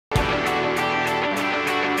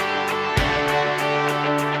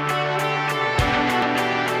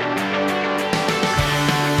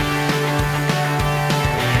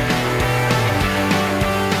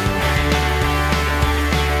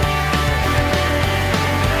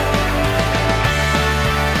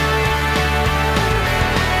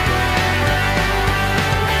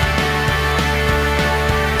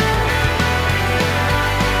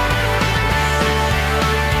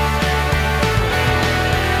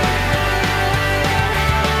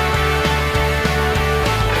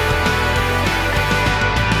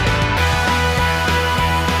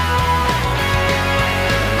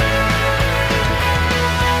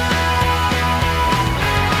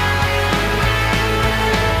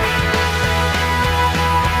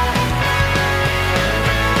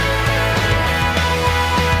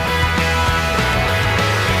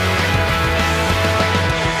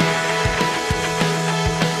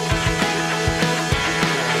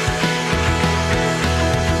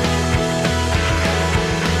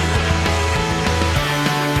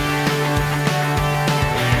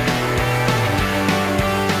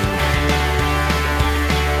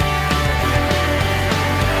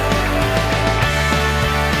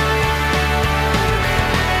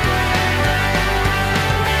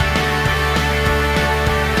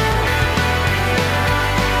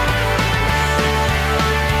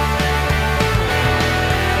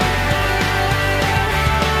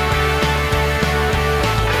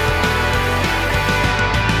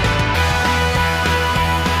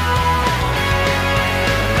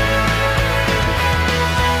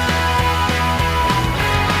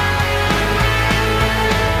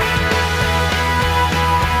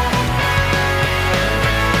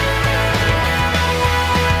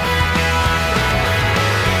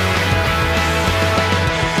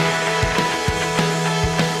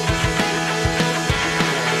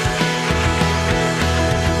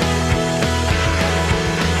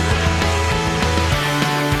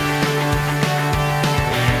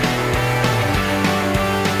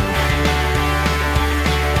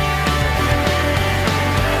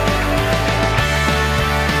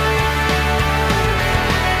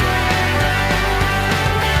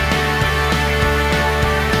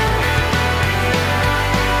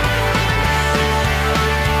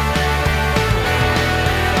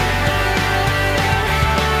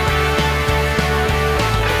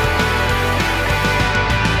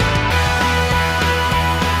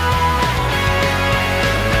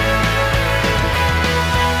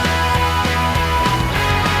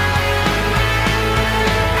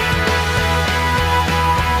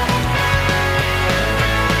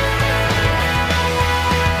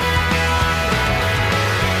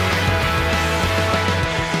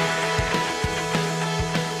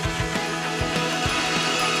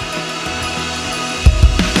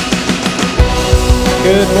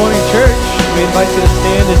Morning Church. We invite you to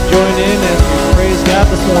stand and join in as we praise God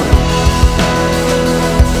this morning.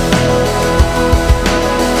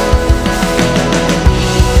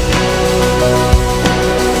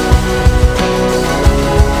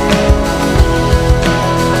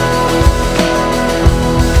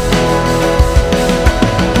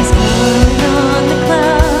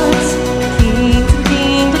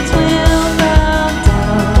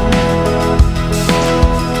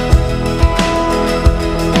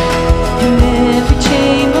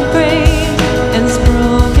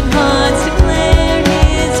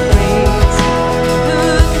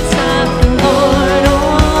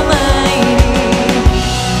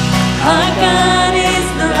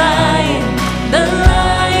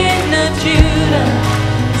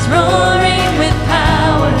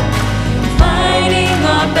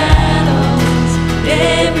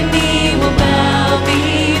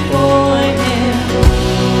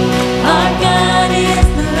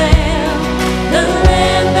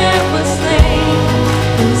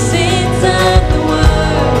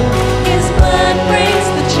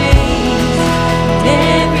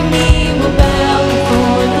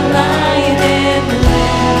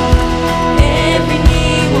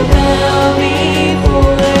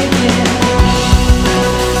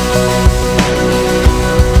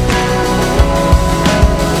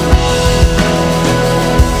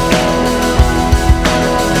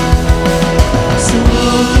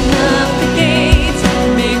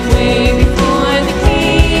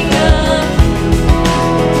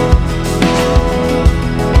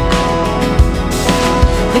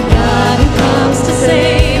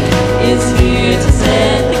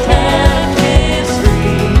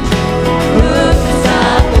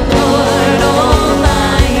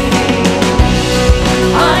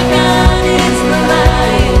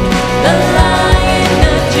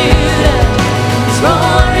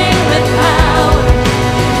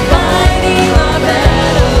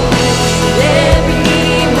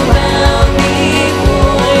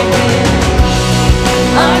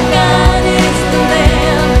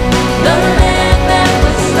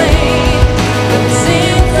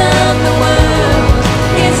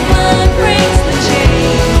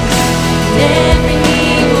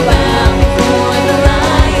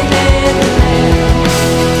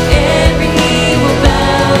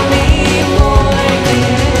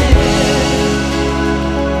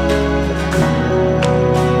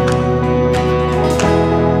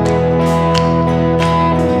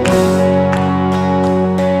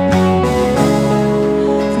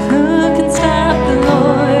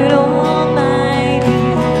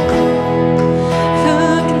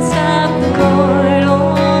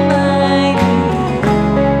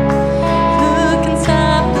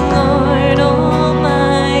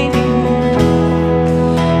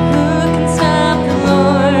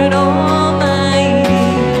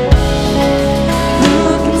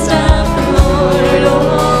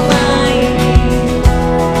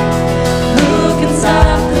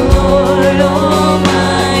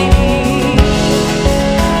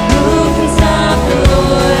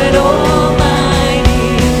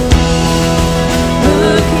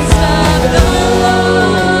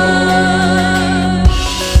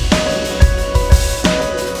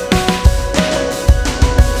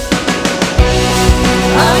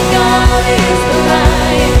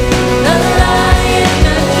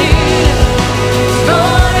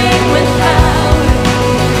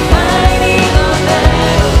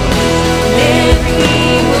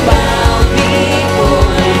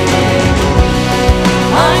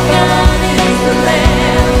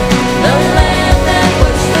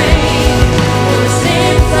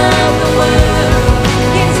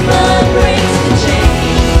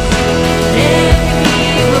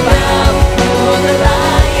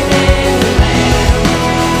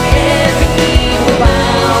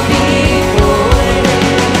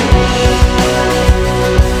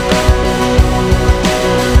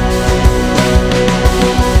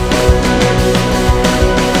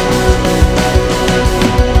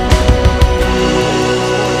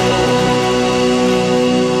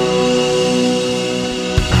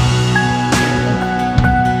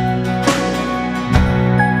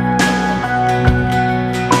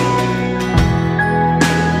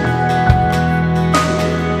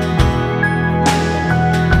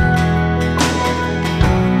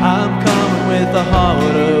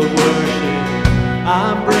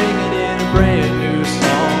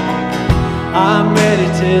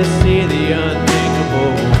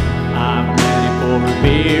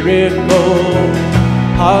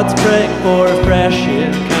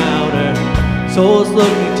 Souls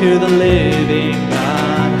looking to the living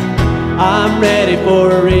God. I'm ready for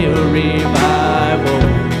a real revival.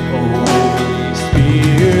 Holy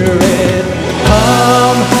Spirit.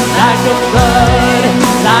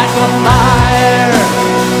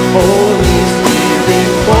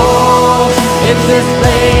 this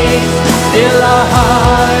place, fill our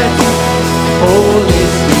hearts. Holy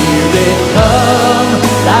Spirit, come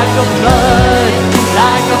like a flood,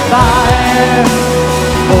 like a fire.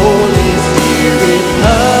 Holy Spirit,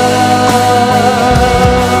 come.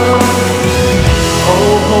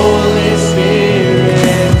 Oh, Holy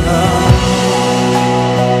Spirit, come.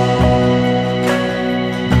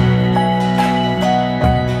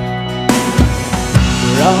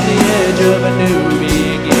 We're on the edge of a new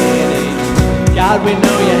beginning. God, we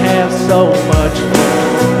know you have so much more.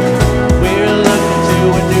 We're looking to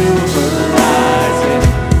a new horizon.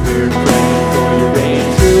 We're praying for your rain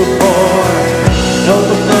to pour.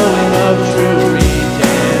 Overflowing of true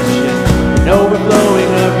redemption, an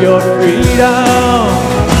overflowing of your freedom.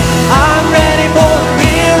 I'm ready for the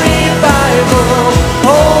real revival.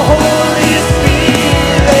 Oh, Holy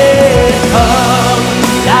Spirit, come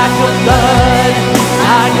like a flood,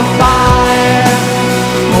 like a fire.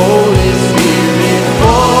 Holy Spirit,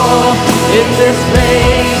 fall in this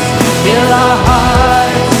place, fill our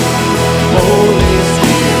hearts. Holy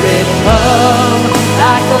Spirit, come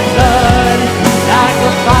like a flood, like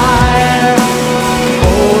a fire.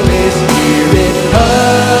 Holy Spirit, come.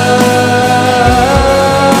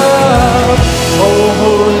 Oh,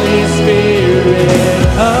 Holy Spirit,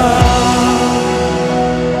 come.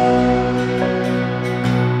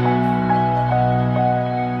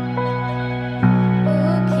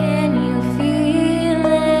 Oh, can you feel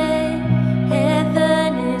it?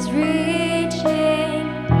 Heaven is reaching.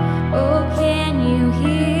 Oh, can you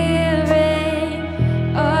hear it?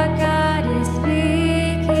 Our God is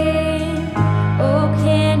speaking. Oh,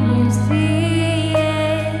 can you see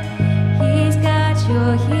it? He's got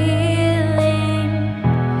your healing.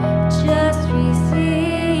 Just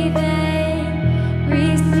receive it.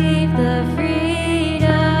 Receive the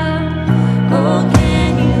freedom. Oh,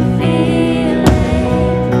 can you feel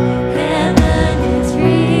it? Heaven is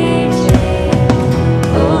reaching.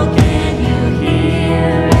 Oh, can you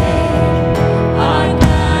hear it? Our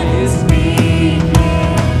God is speaking.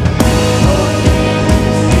 Oh, can you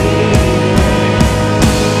see it?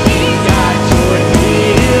 He's got your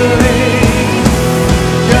healing.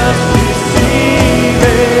 Just receive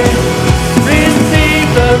it. Receive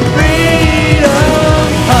the freedom.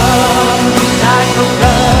 Come like a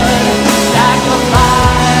flood, like a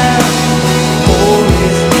fire. Holy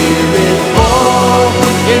Spirit, fall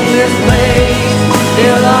in this place,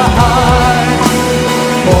 fill our hearts.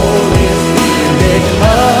 Holy Spirit,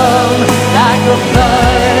 come like a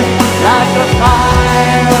flood, like a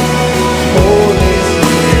fire. Holy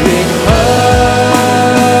Spirit, come.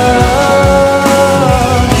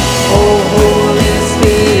 Oh, Holy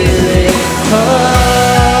Spirit, come.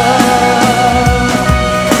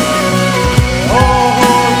 Oh,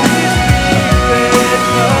 Holy Spirit,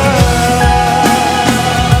 come.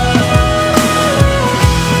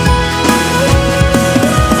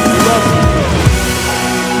 We love you.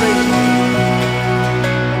 Praise you.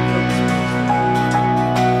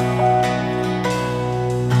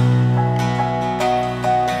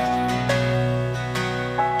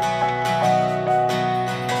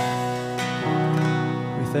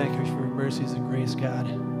 We thank you for your mercies and grace, God,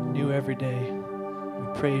 new every day.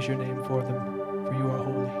 We praise your name for them, for you are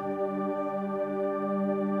holy.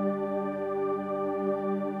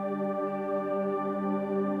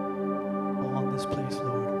 On this place,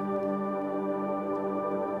 Lord.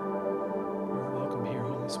 You're welcome here,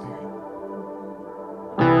 Holy Spirit.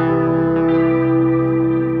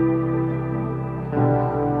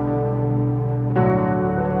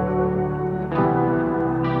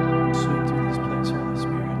 Sweep through this place, Holy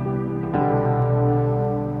Spirit.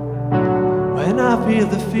 When I feel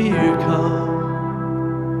the fear come,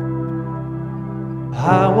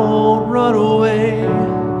 I won't run away,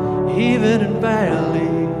 even in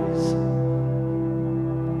valleys.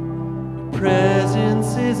 Your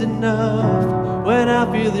presence is enough. When I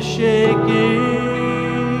feel the shaking,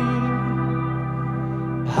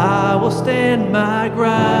 I will stand my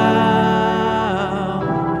ground.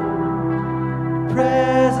 Your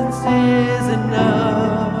presence is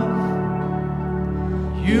enough.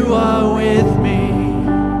 You are with me.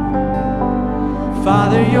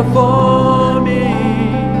 Father, you're for me.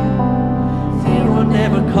 Fear will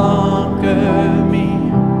never conquer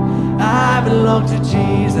me. I belong to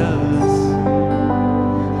Jesus.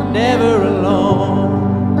 I'm never alone.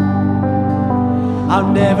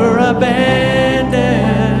 I'm never abandoned.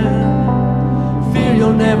 Fear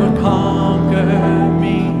you'll never conquer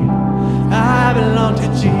me. I belong to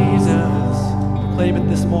Jesus. Proclaim it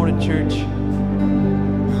this morning, church.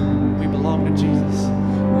 We belong to Jesus.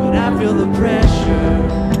 When I feel the pressure,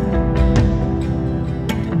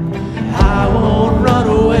 I won't run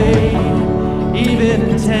away,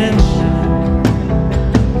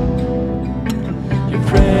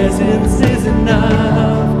 distance is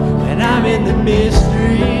enough when I'm in the mystery.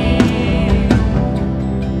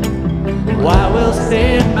 I will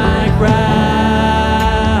stand my ground.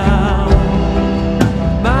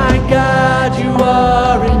 My God, you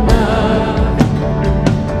are enough.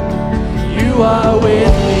 You are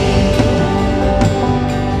with me.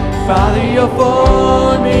 Father, you're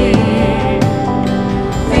for me.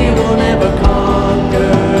 Fear will never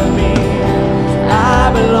conquer me.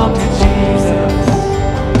 I belong to Jesus.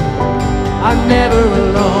 I'm never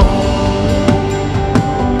alone.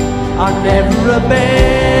 I'm never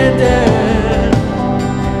abandoned.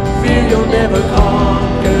 Fear you'll never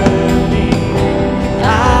conquer me. I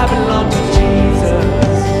belong to Jesus.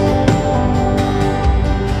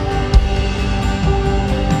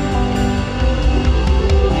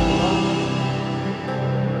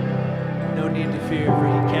 No need to fear, for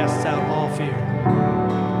he casts out all fear.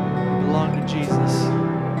 We belong to Jesus.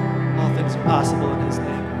 All things are possible in his name.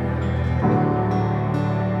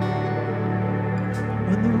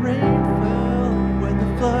 When the rain fell, when the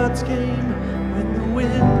floods came, when the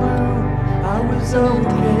wind blew, I was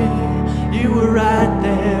okay. You were right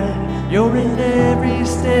there. You're in every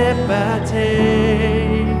step I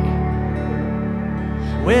take.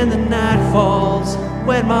 When the night falls,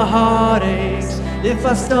 when my heart aches, if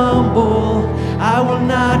I stumble, I will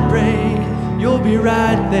not break. You'll be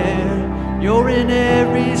right there. You're in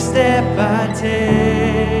every step I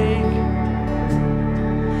take.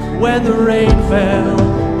 When the rain fell,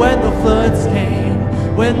 when the floods came,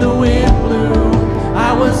 when the wind blew,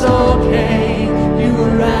 I was okay. You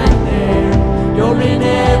were right there. You're in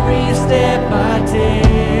every step I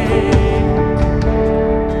take.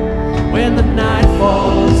 When the night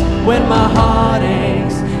falls, when my heart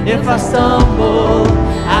aches, if I stumble,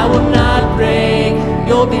 I will not break.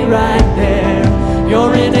 You'll be right there.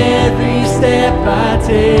 You're in every step I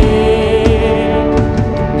take.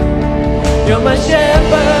 You're my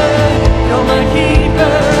shepherd, you're my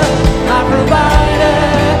keeper, my provider,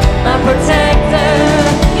 my protector.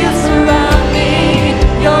 You surround me.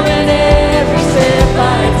 You're in every step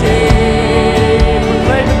I take.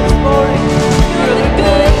 Proclaim it this morning. You're the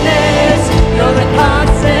goodness, you're the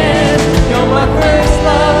constant, you're my first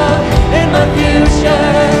love and my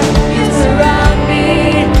future. You surround me.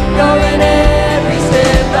 You're in every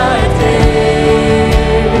step I take.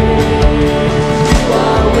 You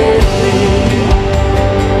are with me.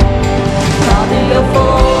 Father, you're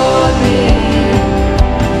for me.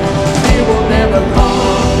 You will never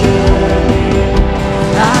conquer me.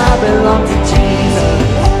 I belong to Jesus.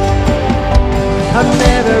 I'm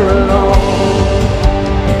never alone.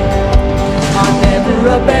 I'm never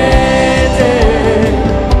abandoned.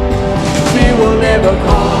 Fear will never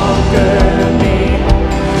conquer me.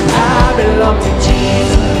 I belong to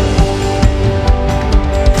Jesus.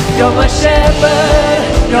 You're my shepherd,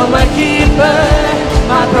 you're my keeper,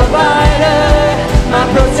 my provider, my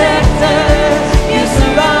protector. You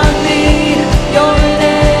surround me. You're in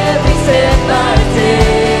every step I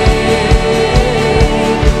take.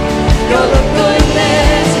 You're the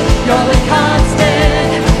goodness, you're the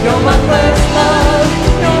constant, you're my first love,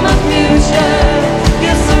 you're my future.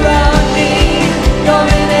 You surround me. You're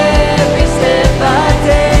in every step I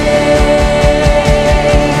take.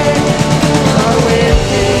 You're with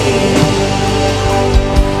me.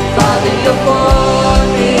 Father, you're for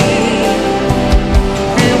me.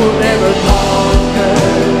 Fear will never conquer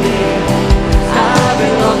me. I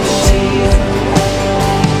belong to Jesus.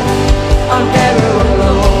 I'm never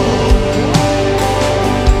alone.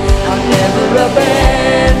 I'm never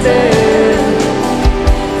abandoned.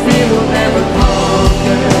 Fear will never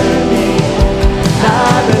conquer me. I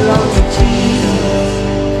belong to Jesus.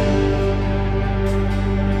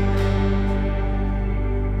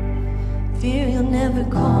 Fear will never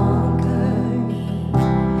conquer me.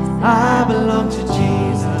 I belong to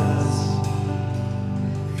Jesus.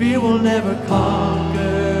 Fear will never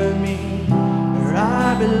conquer me. For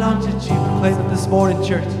I belong to Jesus. Play them this morning,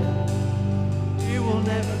 church. Fear will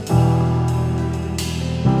never conquer me.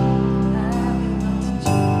 I belong to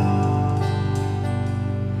Jesus.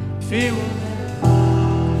 Fear will never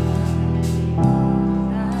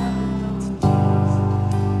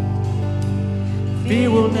Fear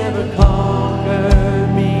will never conquer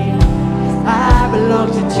me. I belong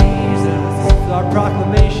to Jesus. This is our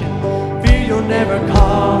proclamation. Fear you'll never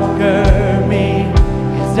conquer me.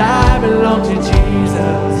 'Cause I belong to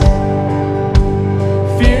Jesus.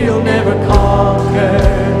 Fear you'll never conquer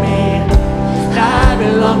me. 'Cause I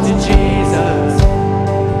belong to Jesus.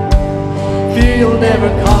 Fear you'll never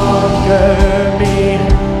conquer me.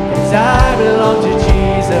 'Cause I belong to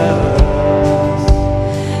Jesus.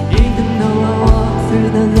 Even though I walk through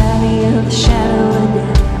the valley of the shadow of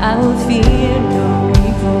death, I will fear no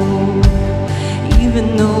evil. Even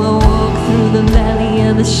though I walk through the valley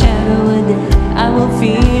of the shadow of death, I will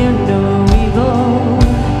fear no evil.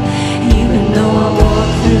 Even though I walk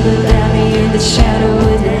through the valley of the shadow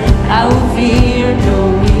of death, I will fear no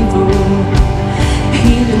evil.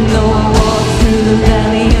 Even though I walk through the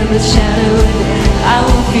valley of the shadow of death, I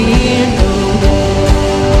will fear no evil.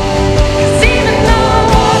 'Cause even though I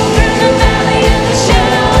walk through the valley of the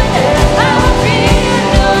shadow of death, I will fear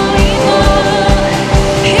no evil.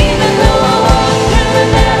 Even though I walk through the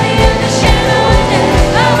valley of the shadow of death,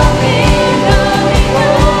 I will fear no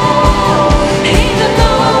evil. Even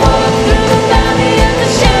though I walk through the valley of the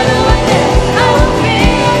shadow of death, I will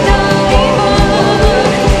fear no evil.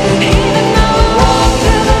 Even though I walk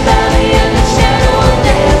through the valley of the shadow of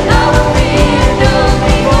death, I will fear no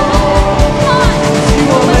evil. You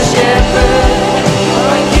are my shepherd,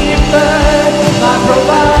 my keeper, my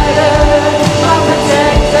provider, my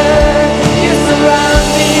protector. You surround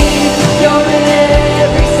me, you're in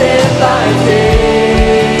every step I take.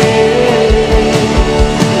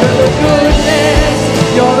 You're the goodness,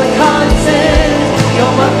 you're the constant,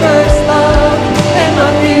 you're my first love and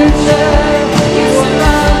my future. You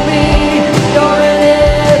surround me, you're in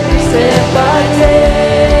every step I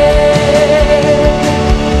take.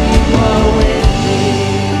 You are with me,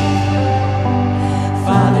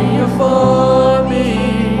 Father, you're for me.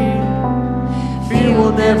 Fear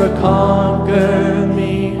will never conquer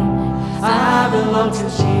me. I belong to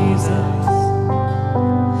Jesus.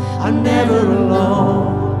 I'm never alone.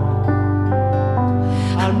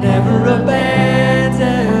 I'm never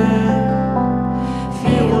abandoned.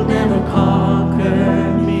 Fear will never conquer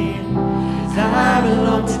me. 'Cause I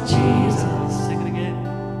belong to Jesus. Sing it again.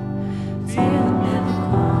 Fear will never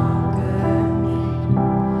conquer me.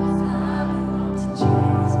 'Cause I belong to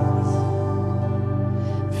Jesus.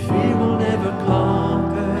 Fear will never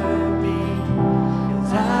conquer me.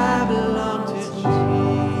 'Cause I belong to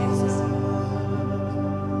Jesus.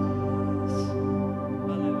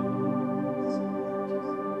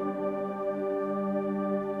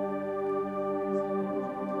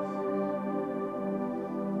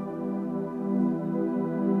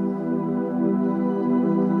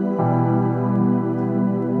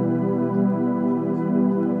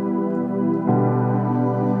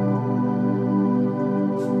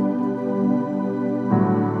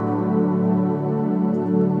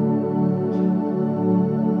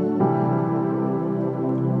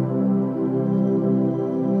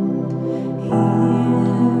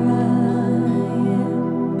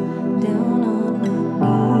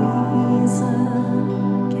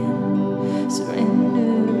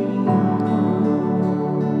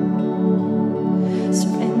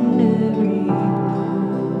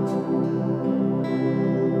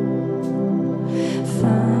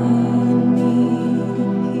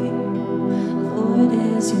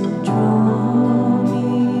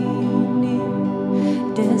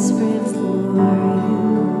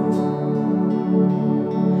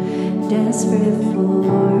 Desperate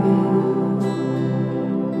for you,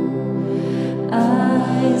 I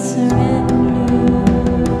surrender.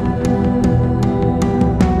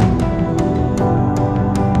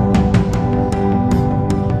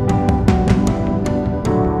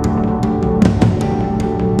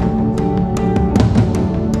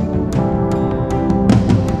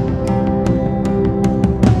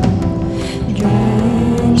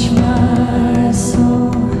 Drench my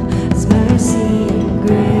soul, His mercy and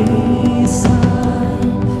grace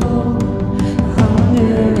unfold,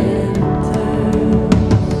 hunger and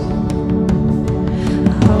thirst.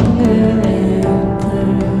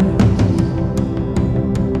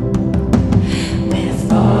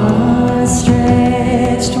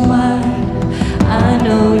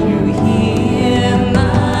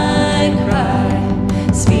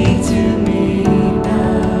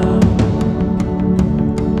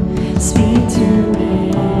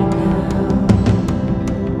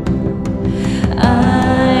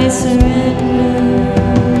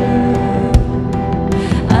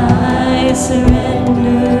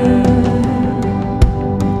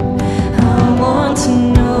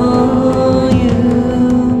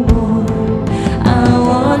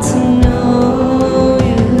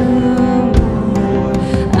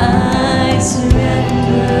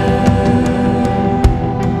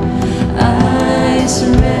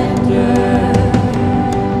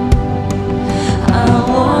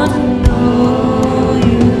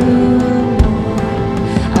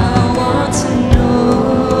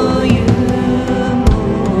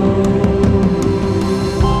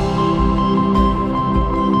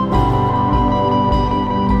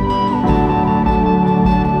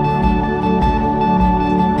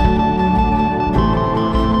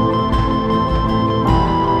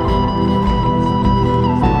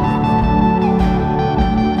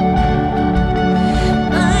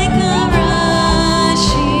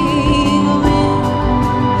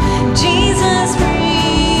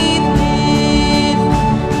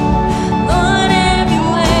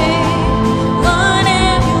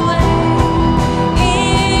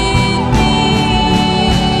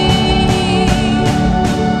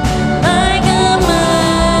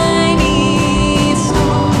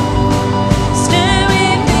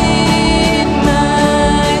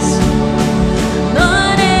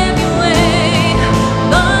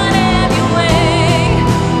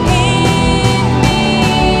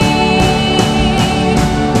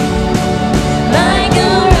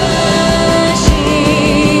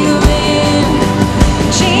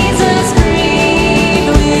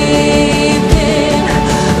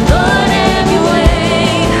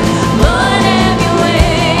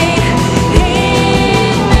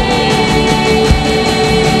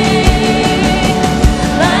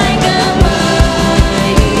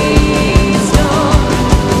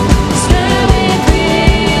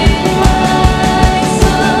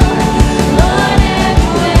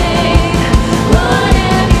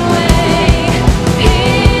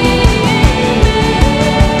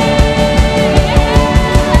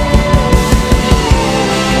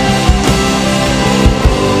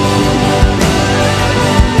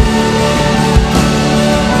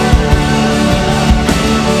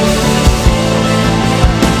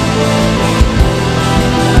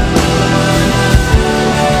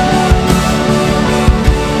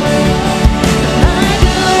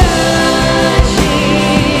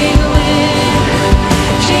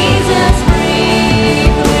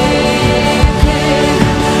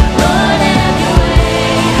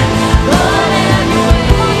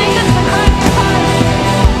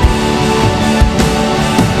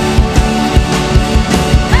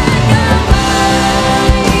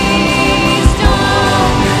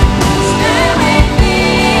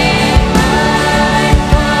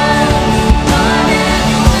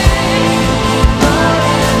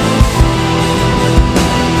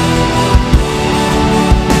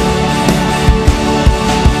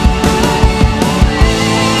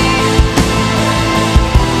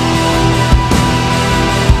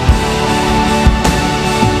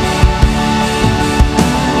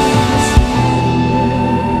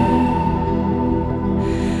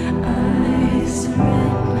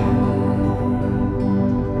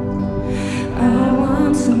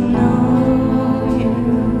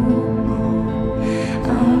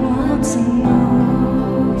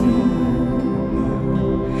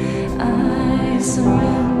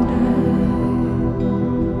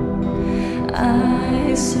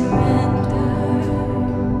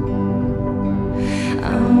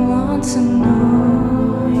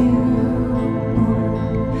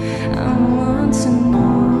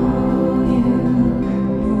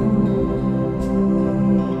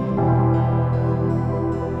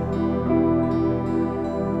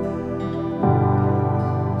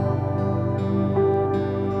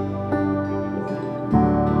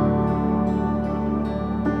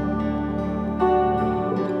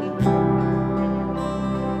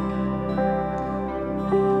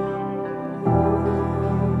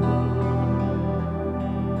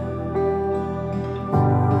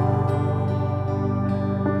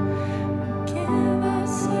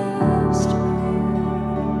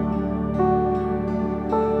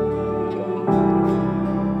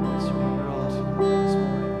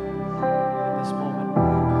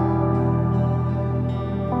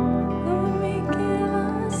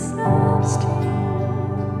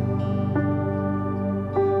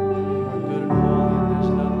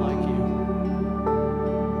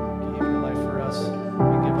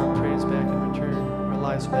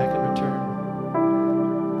 return.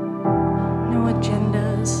 No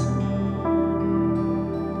agendas.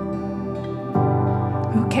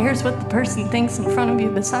 Who cares what the person thinks in front of you,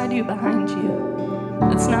 beside you, behind you?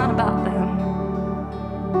 It's not about them.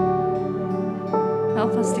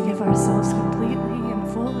 Help us to give ourselves completely and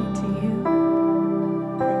fully to you.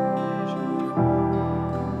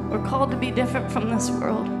 We're called to be different from this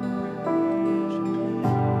world.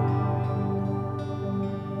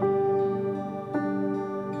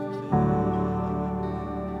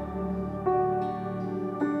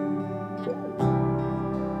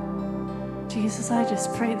 Jesus, I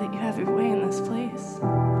just pray that you have your way in this place.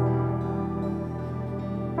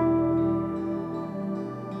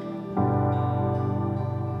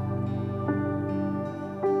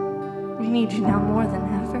 We need you now more than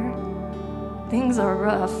ever. Things are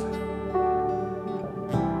rough.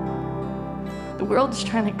 The world's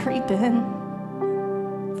trying to creep in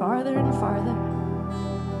farther and farther.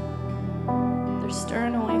 They're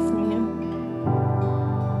stirring away from you.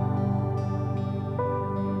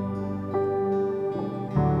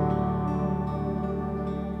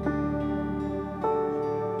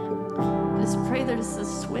 There's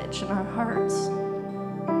this switch in our hearts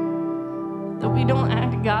that we don't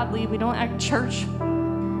act godly, we don't act churchly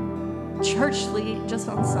just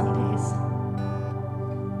on Sundays.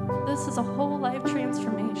 This is a whole life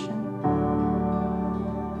transformation.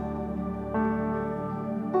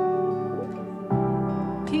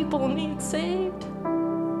 People need saved.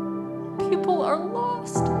 People are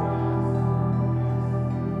lost.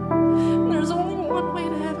 And there's only one way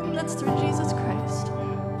to heaven, that's through Jesus Christ.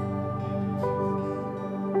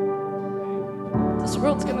 This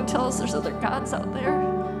world's gonna tell us there's other gods out there.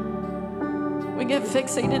 We get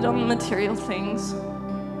fixated on the material things.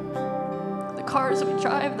 The cars we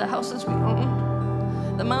drive, the houses we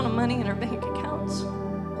own, the amount of money in our bank accounts.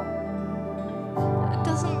 It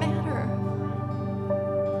doesn't matter.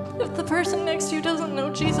 If the person next to you doesn't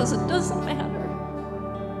know Jesus, it doesn't matter.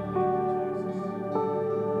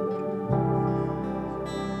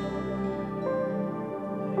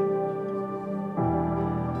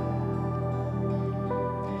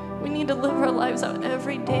 To live our lives out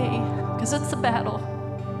every day, because it's a battle.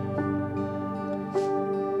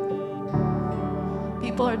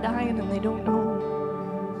 People are dying and they don't know.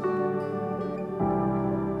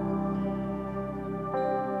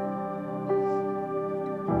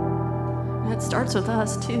 And it starts with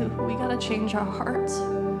us too. We gotta change our hearts,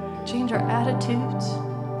 change our attitudes.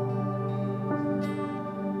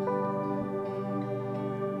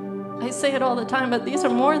 I say it all the time, but these are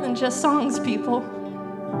more than just songs, people.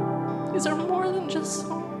 These are more than just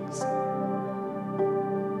songs.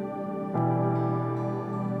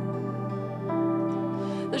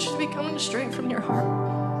 This should be coming straight from your heart.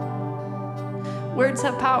 Words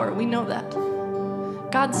have power, we know that.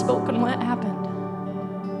 God spoke and what happened?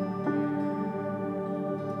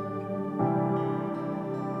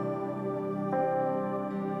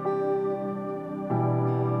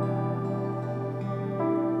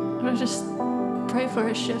 I'm gonna just pray for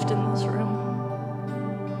a shift in this room.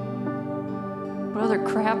 Other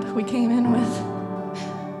crap we came in with,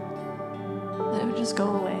 that it would just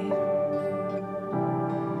go away.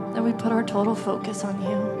 That we put our total focus on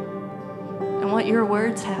you and what your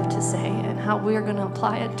words have to say and how we're going to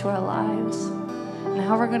apply it to our lives and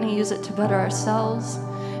how we're going to use it to better ourselves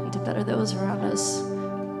and to better those around us,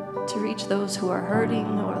 to reach those who are hurting,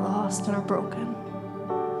 who are lost and are broken.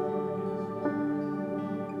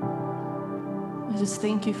 I just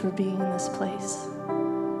thank you for being in this place.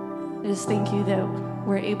 I just thank you that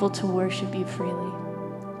we're able to worship you freely,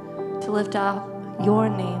 to lift up your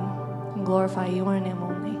name and glorify your name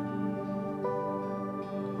only.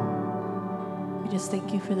 We just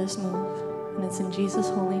thank you for this move, and it's in Jesus'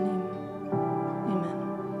 holy name. Amen.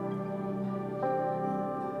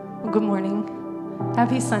 Well, good morning.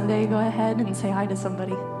 Happy Sunday. Go ahead and say hi to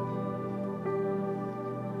somebody.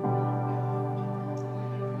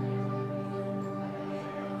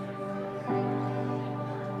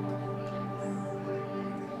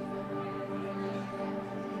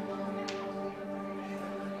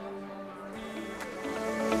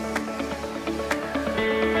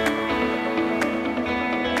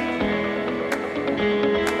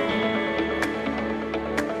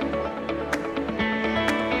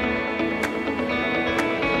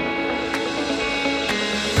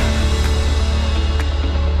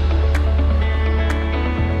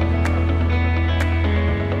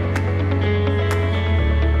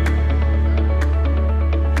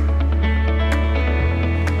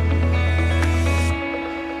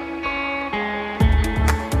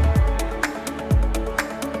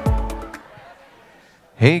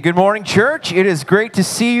 Hey, good morning, church. It is great to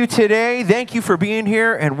see you today. Thank you for being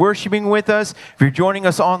here and worshiping with us. If you're joining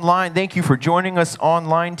us online, thank you for joining us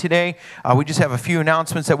online today. We just have a few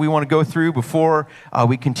announcements that we want to go through before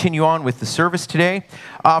we continue on with the service today.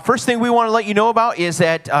 First thing we want to let you know about is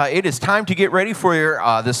that it is time to get ready for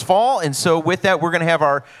this fall. And so with that, we're going to have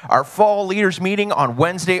our fall leaders meeting on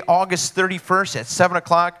Wednesday, August 31st at 7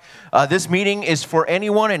 o'clock. This meeting is for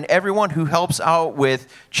anyone and everyone who helps out with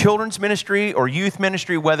children's ministry or youth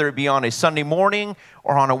ministry, whether it be on a Sunday morning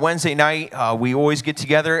or on a Wednesday night. We always get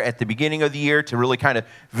together at the beginning of the year to really kind of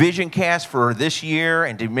vision cast for this year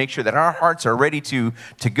and to make sure that our hearts are ready to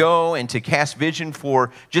go and to cast vision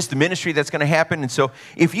for just the ministry that's going to happen. And so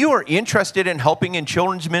if you are interested in helping in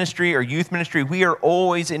children's ministry or youth ministry, we are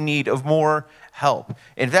always in need of more help.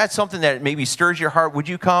 And if that's something that maybe stirs your heart, would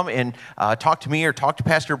you come and talk to me or talk to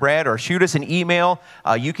Pastor Brad or shoot us an email?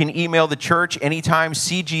 You can email the church anytime,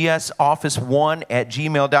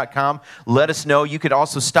 cgsoffice1@gmail.com. Let us know. You could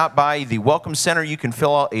also stop by the Welcome Center. You can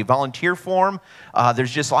fill out a volunteer form.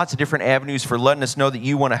 There's just lots of different avenues for letting us know that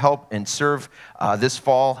you want to help and serve this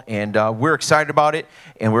fall. And we're excited about it.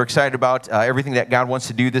 And we're excited about everything that God wants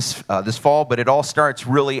to do this fall. But it all starts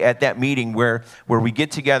really at that meeting where we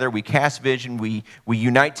get together, we cast vision, we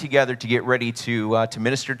unite together to get ready to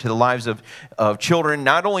minister to the lives of children,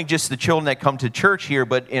 not only just the children that come to church here,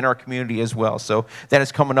 but in our community as well. So that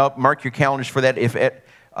is coming up. Mark your calendars for that. If at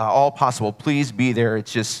all possible, please be there.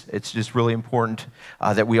 It's just really important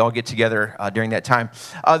that we all get together during that time.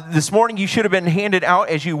 This morning, you should have been handed out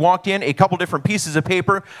as you walked in a couple different pieces of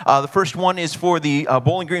paper. The first one is for the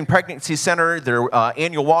Bowling Green Pregnancy Center, their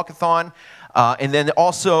annual walkathon. And then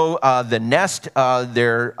also the Nest,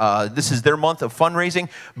 this is their month of fundraising.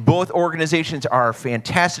 Both organizations are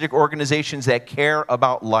fantastic organizations that care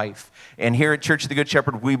about life. And here at Church of the Good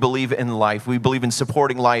Shepherd, we believe in life. We believe in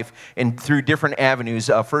supporting life and through different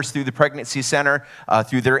avenues. First, through the Pregnancy Center,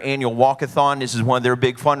 through their annual walkathon. This is one of their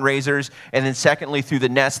big fundraisers. And then secondly, through the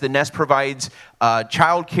Nest. The Nest provides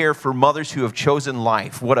child care for mothers who have chosen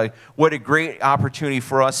life. What a great opportunity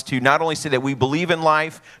for us to not only say that we believe in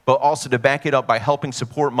life, but also to back it up by helping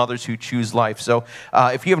support mothers who choose life. So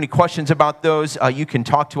if you have any questions about those, you can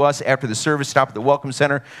talk to us after the service. Stop at the Welcome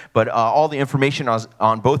Center. But all the information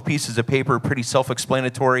on both pieces of paper are pretty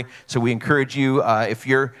self-explanatory. So we encourage you, if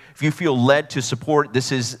you feel led to support,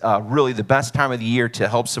 this is really the best time of the year to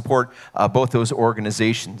help support both those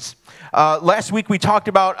organizations. Last week we talked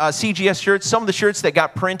about CGS shirts. Some of the shirts that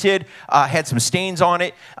got printed had some stains on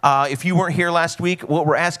it. If you weren't here last week, what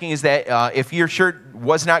we're asking is that if your shirt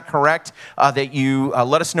was not correct, that you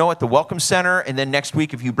let us know at the Welcome Center. And then next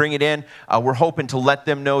week, if you bring it in, we're hoping to let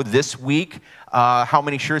them know this week how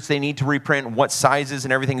many shirts they need to reprint, what sizes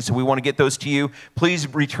and everything. So we want to get those to you.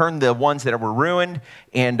 Please return the ones that were ruined.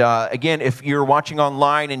 And again, if you're watching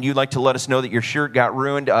online and you'd like to let us know that your shirt got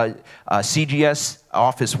ruined,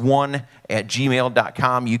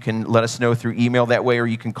 CGSoffice1@gmail.com. You can let us know through email that way, or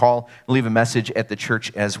you can call and leave a message at the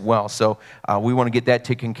church as well. So we want to get that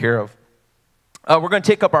taken care of. We're going to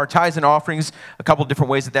take up our tithes and offerings, a couple different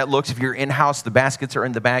ways that looks. If you're in-house, the baskets are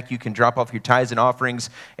in the back. You can drop off your tithes and offerings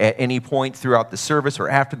at any point throughout the service or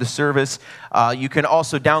after the service. You can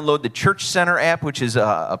also download the Church Center app, which is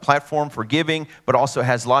a platform for giving, but also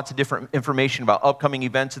has lots of different information about upcoming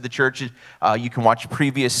events of the church. You can watch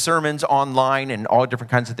previous sermons online and all different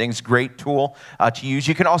kinds of things. Great tool to use.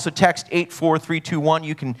 You can also text 84321.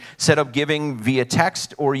 You can set up giving via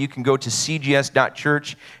text, or you can go to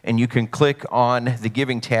cgs.church and you can click on the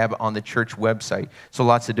giving tab on the church website. So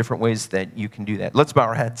lots of different ways that you can do that. Let's bow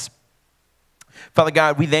our heads. Father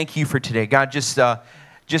God, we thank you for today. God, just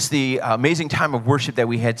the amazing time of worship that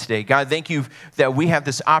we had today. God, thank you that we have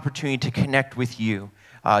this opportunity to connect with you.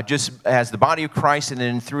 Just as the body of Christ, and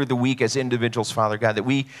then through the week as individuals, Father God, that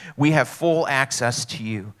we have full access to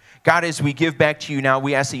you. God, as we give back to you now,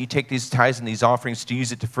 we ask that you take these tithes and these offerings to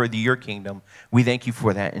use it to further your kingdom. We thank you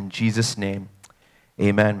for that. In Jesus' name,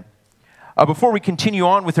 amen. Before we continue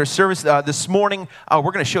on with our service this morning, we're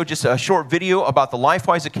going to show just a short video about the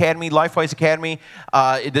LifeWise Academy. LifeWise Academy,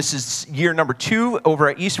 this is year number 2 over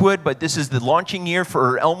at Eastwood, but this is the launching year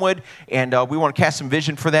for Elmwood, and we want to cast some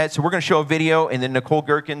vision for that. So we're going to show a video, and then Nicole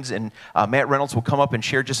Gherkins and Matt Reynolds will come up and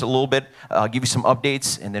share just a little bit, give you some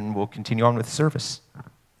updates, and then we'll continue on with the service.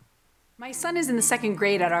 My son is in the 2nd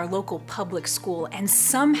grade at our local public school, and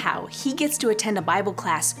somehow he gets to attend a Bible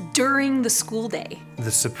class during the school day.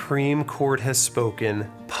 The Supreme Court has spoken.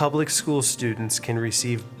 Public school students can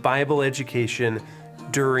receive Bible education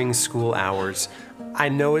during school hours. I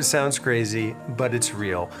know it sounds crazy, but it's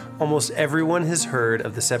real. Almost everyone has heard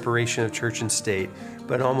of the separation of church and state,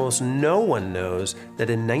 but almost no one knows that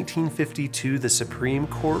in 1952 the Supreme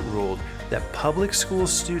Court ruled that public school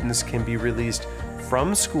students can be released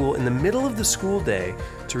from school in the middle of the school day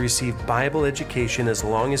to receive Bible education as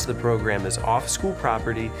long as the program is off school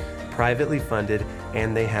property, privately funded,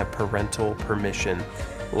 and they have parental permission.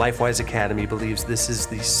 LifeWise Academy believes this is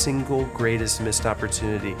the single greatest missed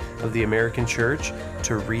opportunity of the American church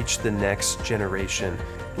to reach the next generation.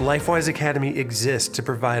 LifeWise Academy exists to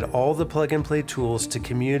provide all the plug-and-play tools to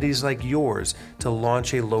communities like yours to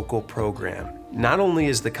launch a local program. Not only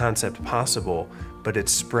is the concept possible, but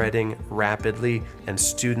it's spreading rapidly and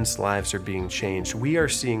students' lives are being changed. We are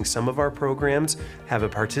seeing some of our programs have a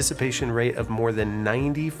participation rate of more than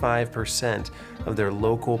 95% of their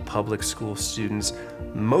local public school students.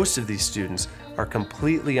 Most of these students are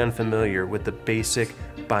completely unfamiliar with the basic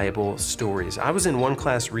Bible stories. I was in one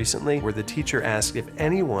class recently where the teacher asked if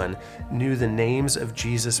anyone knew the names of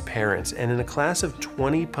Jesus' parents, and in a class of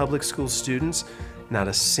 20 public school students, not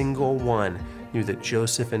a single one knew that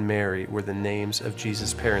Joseph and Mary were the names of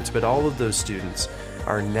Jesus' parents. But all of those students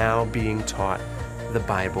are now being taught the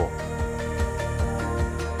Bible.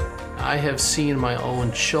 I have seen my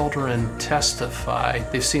own children testify.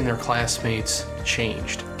 They've seen their classmates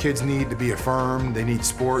changed. Kids need to be affirmed, they need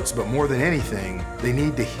sports, but more than anything, they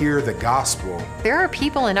need to hear the gospel. There are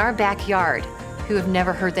people in our backyard who have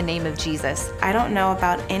never heard the name of Jesus. I don't know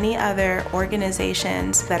about any other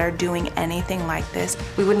organizations that are doing anything like this.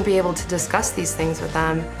 We wouldn't be able to discuss these things with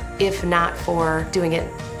them if not for doing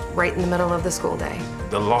it right in the middle of the school day.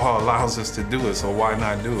 The law allows us to do it, so why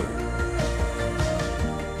not do it?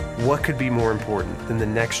 What could be more important than the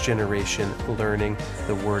next generation learning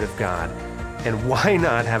the Word of God? And why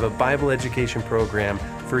not have a Bible education program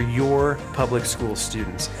for your public school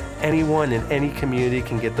students? Anyone in any community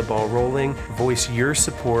can get the ball rolling. Voice your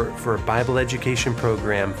support for a Bible education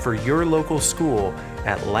program for your local school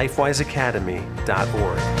at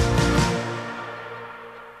lifewiseacademy.org.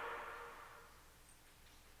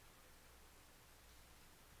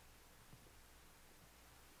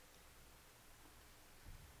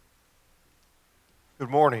 Good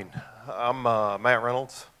morning. I'm Matt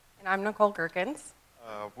Reynolds. And I'm Nicole Gerkins.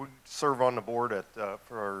 We serve on the board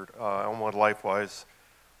for Elmwood LifeWise.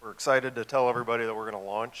 We're excited to tell everybody that we're going to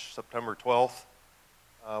launch September 12th.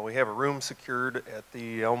 We have a room secured at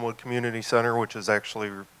the Elmwood Community Center, which is actually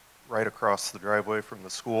right across the driveway from the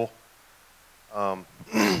school.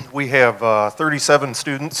 We have 37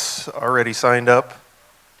 students already signed up.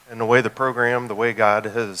 And the way the way God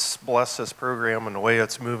has blessed this program and the way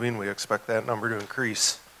it's moving, we expect that number to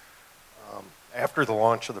increase after the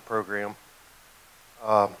launch of the program.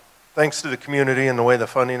 Thanks to the community and the way the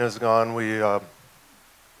funding has gone, we're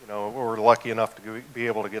lucky enough to be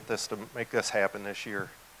able to make this happen this year,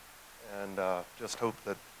 and just hope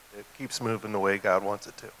that it keeps moving the way God wants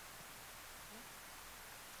it to.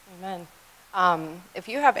 Amen. If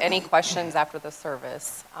you have any questions after the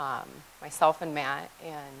service, myself and Matt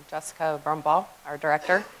and Jessica Brumbaugh, our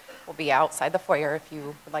director, will be outside the foyer if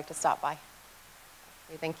you would like to stop by.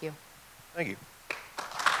 Okay, thank you. Thank you.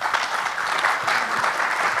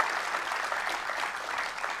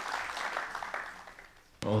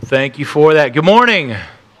 Well, thank you for that. Good morning.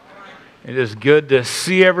 It is good to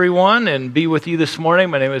see everyone and be with you this morning.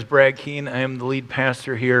 My name is Brad Keene. I am the lead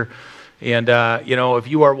pastor here. And, if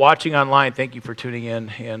you are watching online, thank you for tuning in,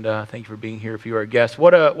 and thank you for being here if you are a guest.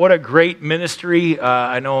 What a great ministry.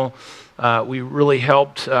 I know we really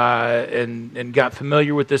helped and got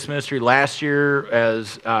familiar with this ministry last year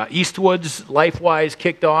as Eastwood's LifeWise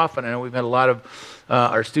kicked off, and I know we've had a lot of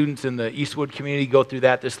our students in the Eastwood community go through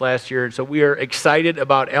that this last year. And so we are excited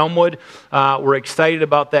about Elmwood. We're excited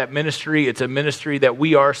about that ministry. It's a ministry that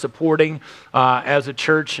we are supporting as a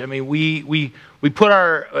church. I mean, we put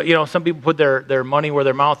our, some people put their money where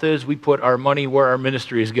their mouth is. We put our money where our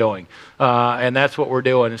ministry is going. And that's what we're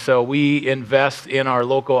doing. And so we invest in our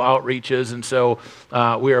local outreaches. And so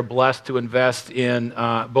we are blessed to invest in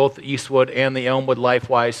both Eastwood and the Elmwood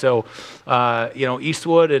LifeWise. So,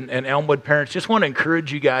 Eastwood and Elmwood parents, just want to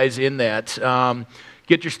encourage you guys in that.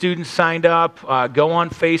 Get your students signed up, go on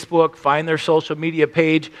Facebook, find their social media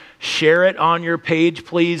page, share it on your page,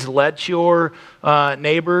 please. Let your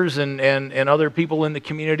neighbors and other people in the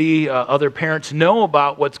community, other parents know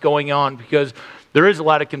about what's going on, because there is a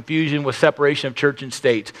lot of confusion with separation of church and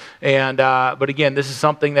state. And but again, this is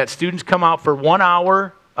something that students come out for 1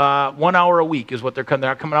 hour. 1 hour a week is what they're coming. They're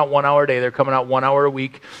not coming out 1 hour a day. They're coming out 1 hour a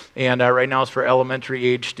week, and right now it's for elementary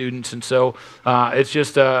age students. And so it's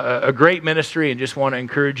just a great ministry, and just want to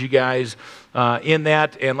encourage you guys in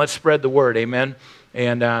that. And let's spread the word. Amen.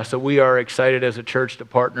 And so we are excited as a church to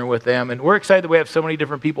partner with them. And we're excited that we have so many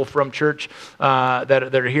different people from church that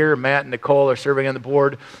are here. Matt and Nicole are serving on the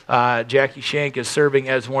board. Jackie Shank is serving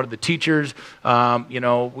as one of the teachers.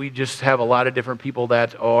 We just have a lot of different people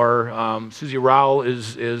that are. Susie Rowell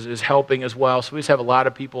is helping as well. So we just have a lot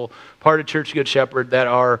of people, part of Church Good Shepherd, that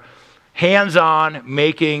are hands-on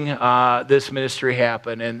making this ministry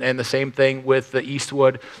happen. And the same thing with the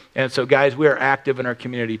Eastwood. And so, guys, we are active in our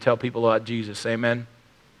community. Tell people about Jesus. Amen.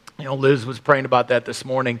 Liz was praying about that this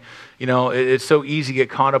morning. It's so easy to get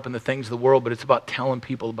caught up in the things of the world, but it's about telling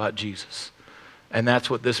people about Jesus. And that's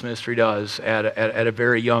what this ministry does at a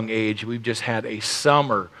very young age. We've just had a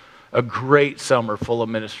great summer full of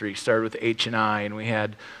ministry. Started with H&I, and we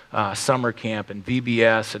had summer camp and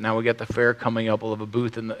VBS, and now we got the fair coming up. We'll have a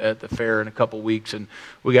booth at the fair in a couple weeks, and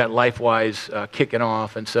we got LifeWise kicking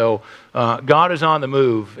off. And so God is on the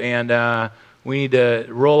move, and we need to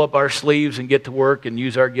roll up our sleeves and get to work and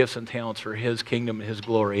use our gifts and talents for His kingdom and His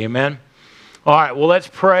glory. Amen? All right, well, let's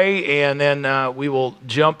pray, and then we will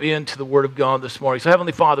jump into the Word of God this morning. So,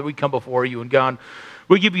 Heavenly Father, we come before You, and God,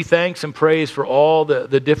 we give You thanks and praise for all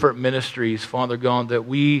the different ministries, Father God, that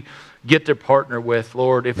we get to partner with,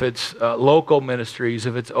 Lord, if it's local ministries,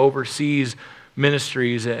 if it's overseas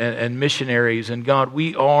ministries and missionaries. And God,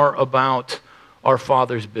 we are about our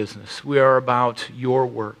Father's business. We are about Your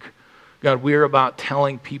work. God, we are about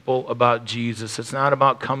telling people about Jesus. It's not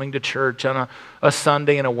about coming to church on a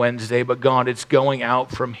Sunday and a Wednesday, but God, it's going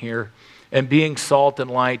out from here and being salt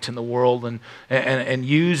and light in the world and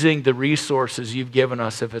using the resources You've given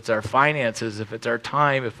us, if it's our finances, if it's our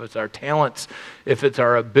time, if it's our talents, if it's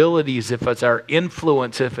our abilities, if it's our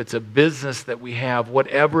influence, if it's a business that we have,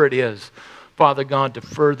 whatever it is, Father God, to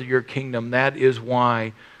further Your kingdom. That is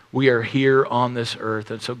why we are here on this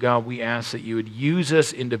earth. And so, God, we ask that You would use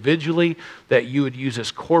us individually, that You would use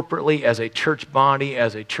us corporately as a church body,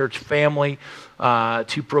 as a church family,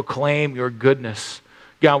 to proclaim Your goodness.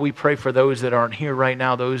 God, we pray for those that aren't here right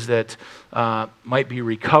now, those that might be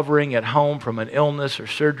recovering at home from an illness or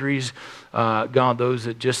surgeries. God, those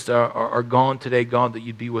that just are gone today, God, that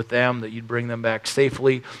You'd be with them, that You'd bring them back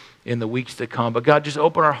safely in the weeks to come. But God, just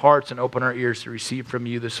open our hearts and open our ears to receive from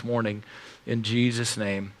You this morning. In Jesus'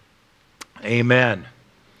 name, amen.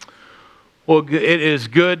 Well, it is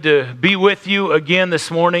good to be with you again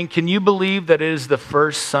this morning. Can you believe that it is the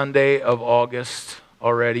first Sunday of August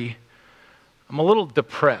already? I'm a little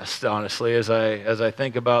depressed, honestly, as I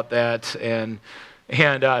think about that and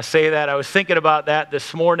say that. I was thinking about that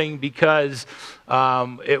this morning because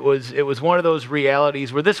it was one of those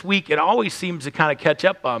realities where this week it always seems to kind of catch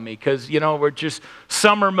up on me because, we're just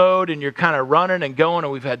summer mode and you're kind of running and going,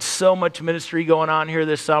 and we've had so much ministry going on here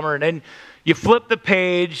this summer. And then you flip the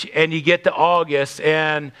page and you get to August,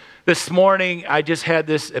 and this morning I just had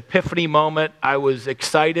this epiphany moment. I was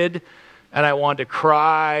excited and I wanted to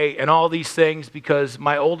cry and all these things because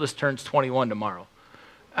my oldest turns 21 tomorrow.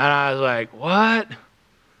 And I was like, what?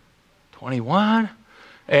 21?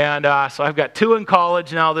 And so I've got 2 in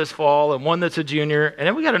college now this fall and 1 that's a junior. And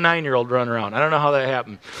then we got a 9-year-old running around. I don't know how that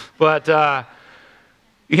happened. But,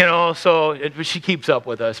 she keeps up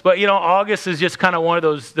with us. But, August is just kind of one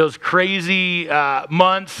of those crazy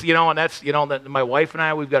months, and that's, that my wife and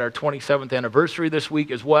I, we've got our 27th anniversary this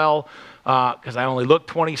week as well. Because I only look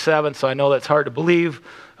 27, so I know that's hard to believe.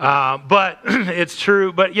 But it's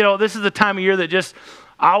true. But, this is the time of year that just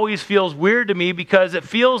always feels weird to me because it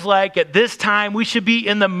feels like at this time we should be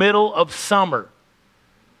in the middle of summer.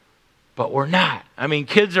 But we're not. I mean,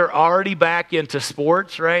 kids are already back into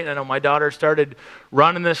sports, right? I know my daughter started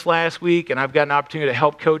running this last week, and I've got an opportunity to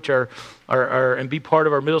help coach our and be part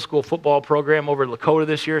of our middle school football program over at Lakota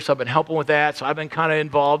this year. So I've been helping with that. So I've been kind of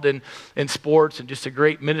involved in sports and just a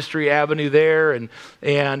great ministry avenue there. And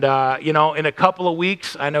in a couple of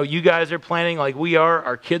weeks, I know you guys are planning like we are.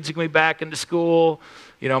 Our kids are going to be back into school.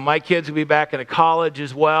 My kids will be back into college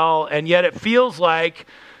as well. And yet it feels like,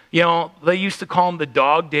 they used to call them the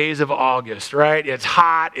dog days of August, right? It's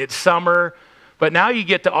hot, it's summer. But now you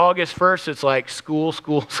get to August 1st, it's like school,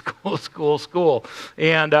 school, school, school, school.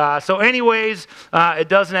 And so anyways, it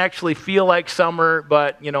doesn't actually feel like summer,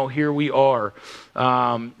 but, here we are.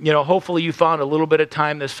 Hopefully you found a little bit of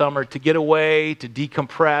time this summer to get away, to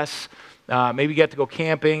decompress, maybe you got to go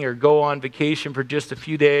camping or go on vacation for just a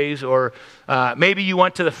few days, or maybe you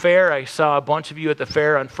went to the fair. I saw a bunch of you at the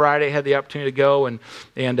fair on Friday, had the opportunity to go and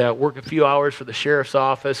work a few hours for the sheriff's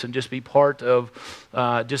office and just be part of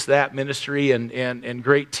just that ministry and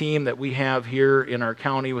great team that we have here in our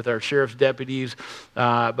county with our sheriff's deputies.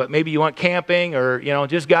 But maybe you went camping or,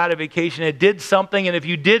 just got a vacation and did something. And if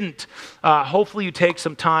you didn't, hopefully you take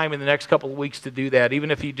some time in the next couple of weeks to do that,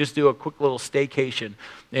 even if you just do a quick little staycation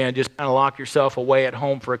and just kind of lock yourself away at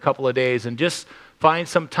home for a couple of days and just find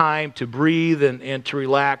some time to breathe and to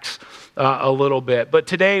relax a little bit. But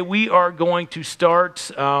today we are going to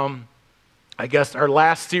start I guess our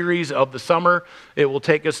last series of the summer. It will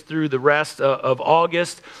take us through the rest of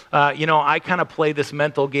August. I kind of play this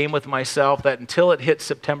mental game with myself that until it hits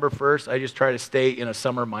September 1st, I just try to stay in a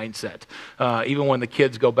summer mindset, even when the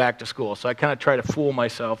kids go back to school. So I kind of try to fool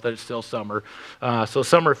myself that it's still summer. So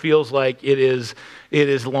summer feels like it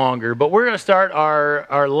is longer. But we're going to start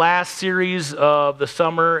our last series of the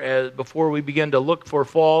summer before we begin to look for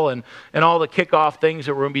fall and all the kickoff things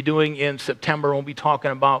that we're going to be doing in September. We'll be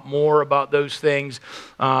talking about more about those things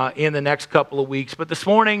in the next couple of weeks. But this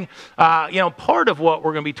morning, part of what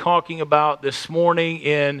we're going to be talking about this morning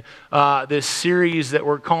in this series that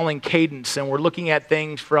we're calling Cadence, and we're looking at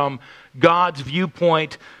things from God's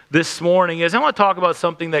viewpoint this morning, is I want to talk about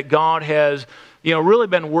something that God has really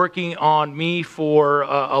been working on me for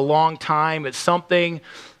a long time. It's something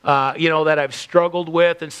that I've struggled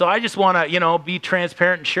with. And so I just want to, be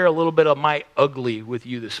transparent and share a little bit of my ugly with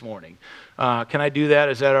you this morning. Can I do that?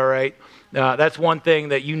 Is that all right? That's one thing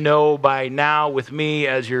that by now with me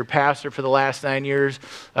as your pastor for the last 9 years.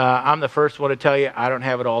 I'm the first one to tell you I don't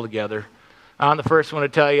have it all together. I'm the first one to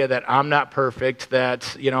tell you that I'm not perfect,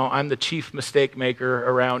 that, I'm the chief mistake maker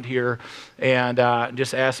around here, and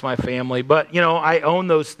just ask my family. But, I own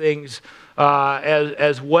those things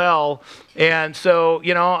as well. And so,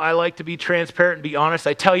 I like to be transparent and be honest.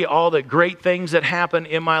 I tell you all the great things that happen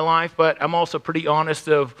in my life, but I'm also pretty honest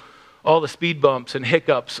of all the speed bumps and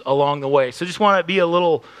hiccups along the way. So just want to be a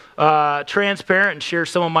little transparent and share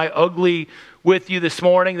some of my ugly with you this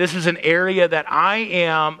morning. This is an area that I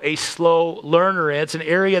am a slow learner in. It's an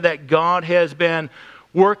area that God has been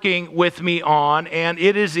working with me on, and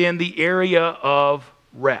it is in the area of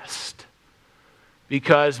rest.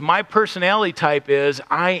 Because my personality type is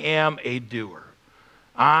I am a doer.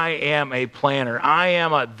 I am a planner.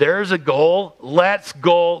 There's a goal, let's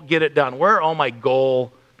go get it done. Where are all my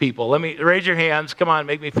goal people? Let me raise your hands. Come on,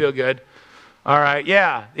 make me feel good. All right,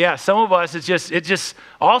 yeah. Some of us, it's just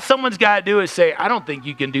all someone's got to do is say, I don't think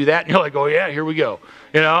you can do that. And you're like, oh yeah, here we go.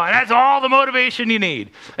 And that's all the motivation you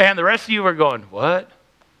need. And the rest of you are going, what?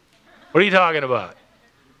 What are you talking about?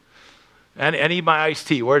 And I need my iced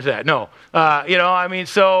tea. Where's that? No.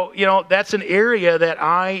 So, that's an area that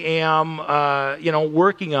I am,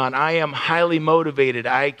 working on. I am highly motivated.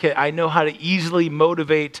 I know how to easily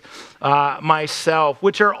motivate myself,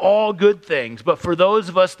 which are all good things. But for those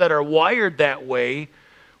of us that are wired that way,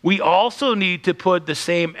 we also need to put the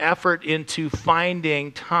same effort into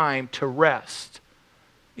finding time to rest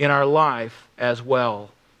in our life as well.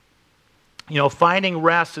 Finding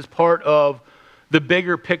rest is part of the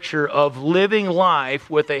bigger picture of living life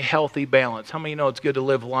with a healthy balance. How many know it's good to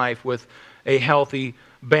live life with a healthy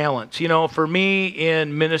balance? For me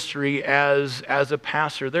in ministry as a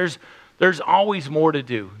pastor, there's always more to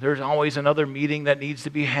do. There's always another meeting that needs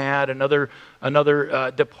to be had, another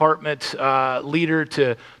department leader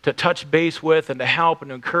to touch base with and to help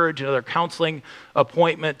and encourage, another counseling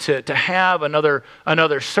appointment to have, another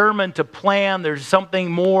sermon to plan. There's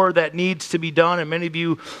something more that needs to be done, and many of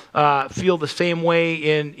you feel the same way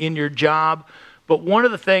in your job. But one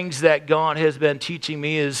of the things that God has been teaching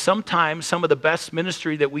me is sometimes some of the best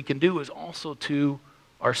ministry that we can do is also to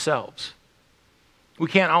ourselves. We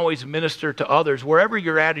can't always minister to others. Wherever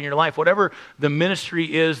you're at in your life, whatever the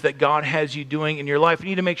ministry is that God has you doing in your life, you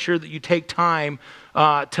need to make sure that you take time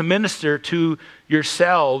to minister to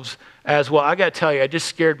yourselves as well. I got to tell you, I just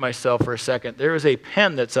scared myself for a second. There is a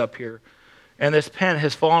pen that's up here, and this pen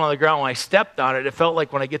has fallen on the ground. When I stepped on it, it felt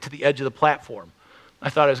like when I get to the edge of the platform. I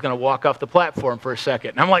thought I was going to walk off the platform for a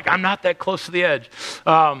second. And I'm like, I'm not that close to the edge.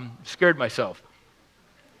 Scared myself.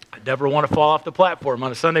 I never want to fall off the platform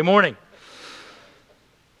on a Sunday morning.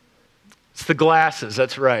 It's the glasses,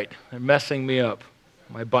 that's right. They're messing me up,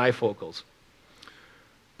 my bifocals.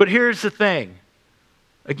 But here's the thing.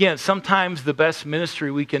 Again, sometimes the best ministry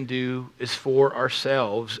we can do is for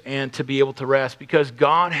ourselves and to be able to rest, because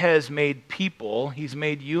God has made people, He's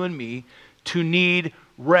made you and me, to need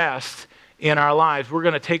rest in our lives. We're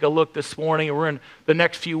going to take a look this morning, and we're in the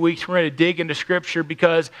next few weeks, we're going to dig into Scripture,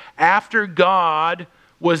 because after God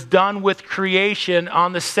was done with creation,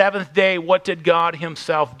 on the seventh day, what did God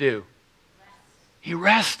himself do? He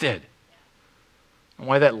rested. And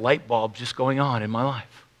why that light bulb just going on in my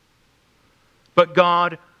life. But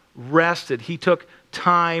God rested. He took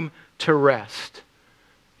time to rest.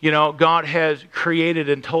 You know, God has created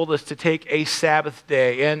and told us to take a Sabbath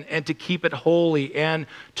day and to keep it holy and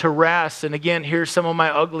to rest. And again, here's some of my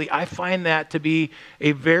ugly. I find that to be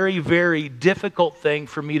a very, very difficult thing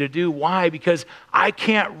for me to do. Why? Because I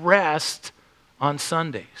can't rest on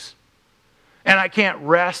Sundays. And I can't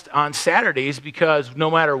rest on Saturdays because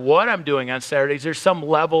no matter what I'm doing on Saturdays, there's some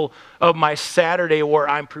level of my Saturday where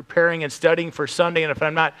I'm preparing and studying for Sunday. And if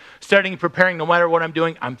I'm not studying and preparing, no matter what I'm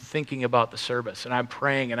doing, I'm thinking about the service and I'm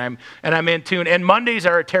praying and I'm in tune. And Mondays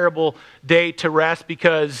are a terrible day to rest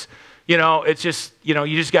because, you know, it's just, you know,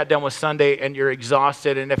 you just got done with Sunday and you're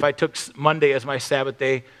exhausted. And if I took Monday as my Sabbath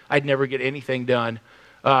day, I'd never get anything done.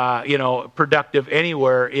 You know, productive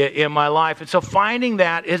anywhere in my life. And so finding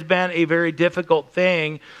that has been a very difficult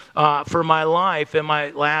thing for my life in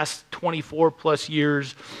my last 24 plus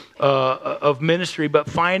years of ministry. But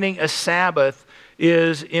finding a Sabbath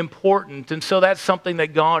is important. And so that's something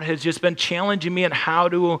that God has just been challenging me in how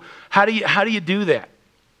do you do that?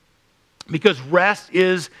 Because rest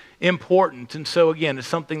is important. And so again, it's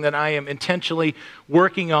something that I am intentionally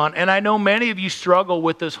working on. And I know many of you struggle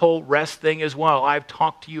with this whole rest thing as well. I've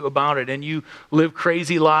talked to you about it, and you live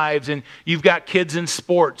crazy lives, and you've got kids in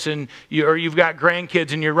sports, or you've got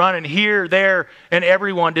grandkids, and you're running here, there, and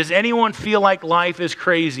everyone. Does anyone feel like life is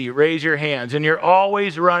crazy? Raise your hands. And you're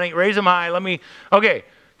always running. Raise them high. Okay,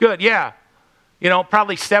 good, yeah. You know,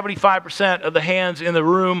 probably 75% of the hands in the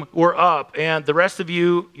room were up, and the rest of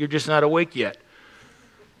you, you're just not awake yet.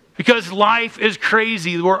 Because life is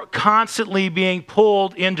crazy. We're constantly being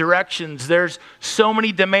pulled in directions. There's so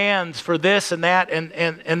many demands for this and that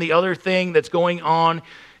and the other thing that's going on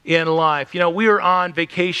in life. You know, we were on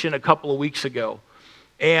vacation a couple of weeks ago.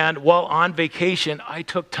 And while on vacation, I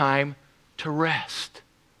took time to rest.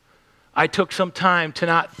 I took some time to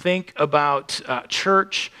not think about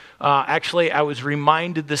church. Actually, I was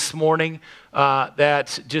reminded this morning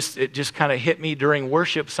that it just kind of hit me during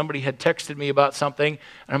worship. Somebody had texted me about something,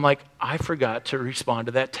 and I'm like, I forgot to respond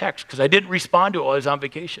to that text because I didn't respond to it while I was on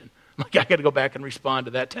vacation. I'm like, I got to go back and respond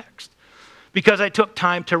to that text because I took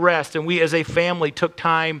time to rest, and we as a family took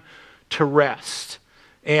time to rest,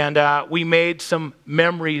 and we made some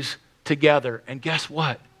memories together. And guess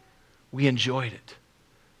what? We enjoyed it,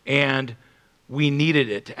 and we needed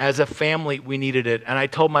it. As a family, we needed it. And I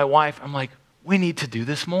told my wife, I'm like, we need to do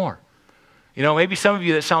this more. You know, maybe some of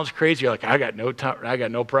you, that sounds crazy. You're like, I got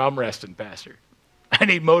no problem resting, Pastor. I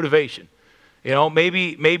need motivation. You know,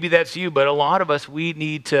 maybe that's you, but a lot of us, we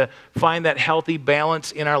need to find that healthy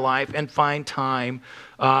balance in our life and find time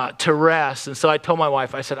to rest. And so I told my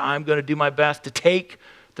wife, I said, I'm going to do my best to take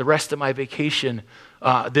the rest of my vacation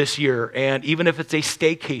this year. And even if it's a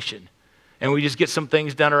staycation, and we just get some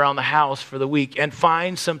things done around the house for the week and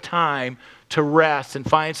find some time to rest and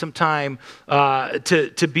find some time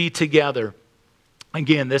to be together.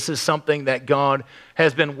 Again, this is something that God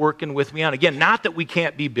has been working with me on. Again, not that we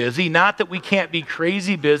can't be busy, not that we can't be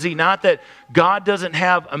crazy busy, not that God doesn't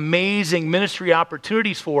have amazing ministry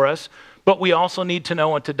opportunities for us, but we also need to know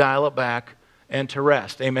when to dial it back and to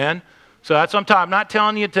rest. Amen? So that's what I'm talking. I'm not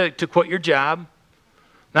telling you to quit your job.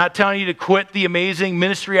 Not telling you to quit the amazing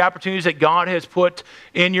ministry opportunities that God has put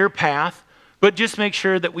in your path, but just make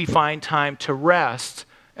sure that we find time to rest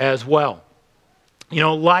as well. You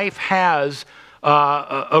know, life has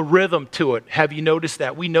a rhythm to it. Have you noticed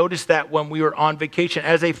that? We noticed that when we were on vacation.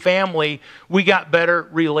 As a family, we got better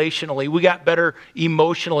relationally. We got better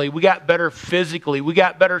emotionally. We got better physically. We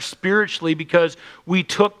got better spiritually because we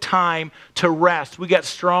took time to rest. We got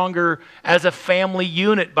stronger as a family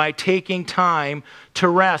unit by taking time to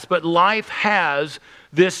rest. But life has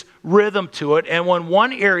this rhythm to it. And when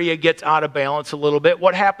one area gets out of balance a little bit,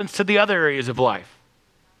 what happens to the other areas of life?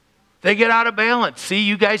 They get out of balance. See,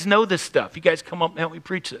 you guys know this stuff. You guys come up and help me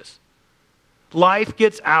preach this. Life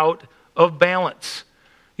gets out of balance.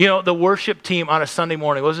 You know, the worship team on a Sunday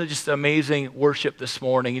morning, wasn't it just amazing worship this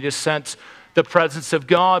morning? You just sense the presence of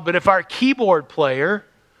God. But if our keyboard player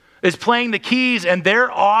is playing the keys and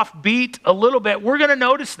they're off beat a little bit, we're going to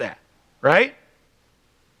notice that, right?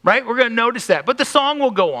 Right? We're going to notice that. But the song will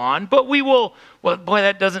go on. But we will, well, boy,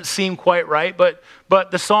 that doesn't seem quite right. But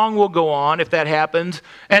the song will go on if that happens.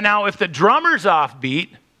 And now if the drummer's offbeat,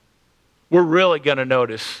 we're really going to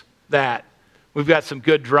notice that. We've got some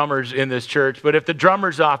good drummers in this church. But if the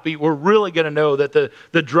drummer's offbeat, we're really going to know that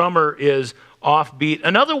the drummer is offbeat.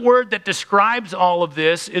 Another word that describes all of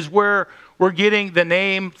this is where we're getting the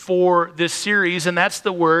name for this series, and that's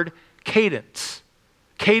the word cadence.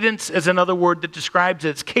 Cadence is another word that describes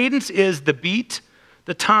it. Cadence is the beat,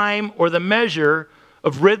 the time, or the measure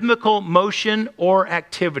of rhythmical motion or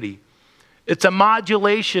activity. It's a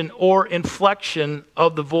modulation or inflection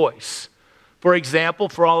of the voice. For example,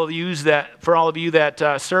 for all of you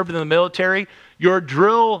that served in the military, your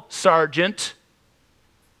drill sergeant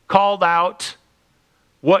called out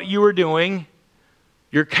what you were doing,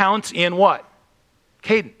 your counts in what?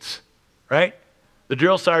 Cadence, right? The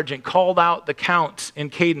drill sergeant called out the counts in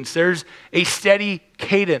cadence. There's a steady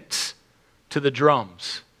cadence to the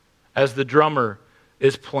drums as the drummer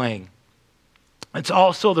is playing. It's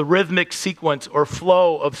also the rhythmic sequence or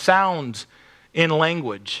flow of sounds in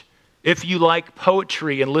language. If you like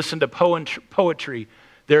poetry and listen to poetry,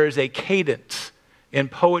 there is a cadence in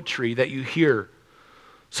poetry that you hear.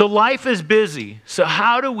 So life is busy. So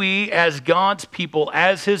how do we, as God's people,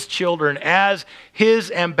 as His children, as His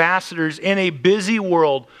ambassadors in a busy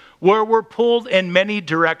world where we're pulled in many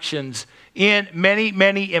directions, in many,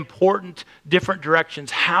 many important different directions,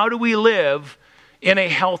 how do we live in a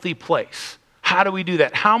healthy place? How do we do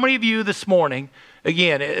that? How many of you this morning,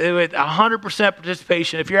 again, with 100%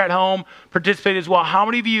 participation, if you're at home, participate as well, how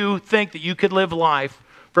many of you think that you could live life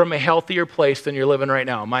from a healthier place than you're living right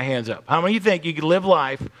now? My hand's up. How many of you think you could live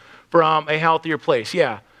life from a healthier place?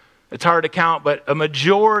 Yeah, it's hard to count, but a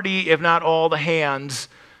majority, if not all the hands,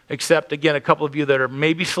 except, again, a couple of you that are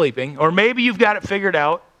maybe sleeping, or maybe you've got it figured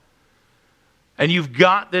out, and you've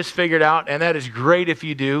got this figured out, and that is great if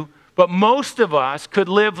you do, but most of us could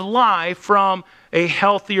live life from a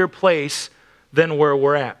healthier place than where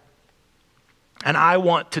we're at. And I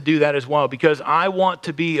want to do that as well because I want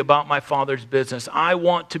to be about my Father's business. I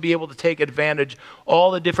want to be able to take advantage of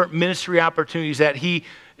all the different ministry opportunities that He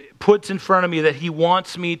puts in front of me, that He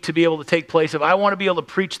wants me to be able to take place of. I want to be able to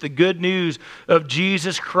preach the good news of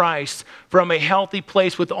Jesus Christ from a healthy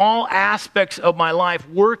place with all aspects of my life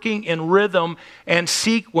working in rhythm and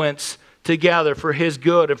sequence together for His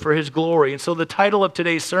good and for His glory. And so the title of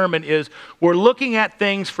today's sermon is, we're looking at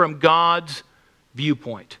things from God's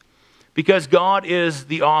viewpoint. Because God is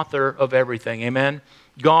the author of everything, amen?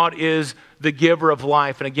 God is the giver of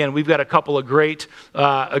life. And again, we've got a couple of great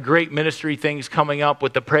ministry things coming up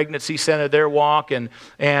with the Pregnancy Center, their walk, and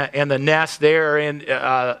the Nest there. And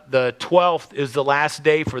the 12th is the last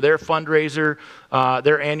day for their fundraiser,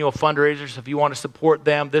 their annual fundraiser. So if you want to support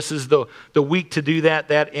them, this is the week to do that.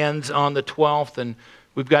 That ends on the 12th. And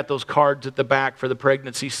we've got those cards at the back for the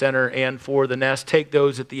Pregnancy Center and for the Nest. Take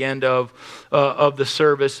those at the end of the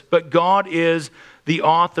service. But God is the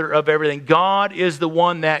author of everything. God is the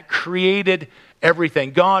one that created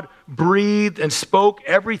everything. God breathed and spoke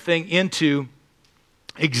everything into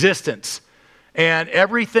existence. And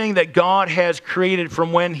everything that God has created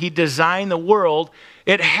from when He designed the world,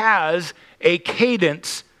 it has a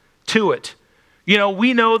cadence to it. You know,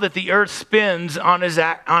 we know that the earth spins on its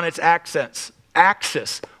axis.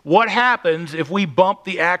 What happens if we bump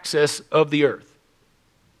the axis of the earth?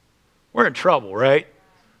 We're in trouble, right?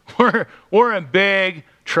 We're in big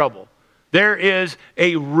trouble. There is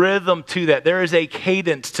a rhythm to that. There is a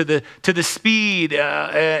cadence to the speed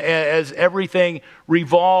as everything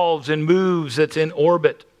revolves and moves that's in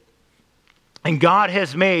orbit. And God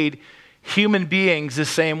has made human beings the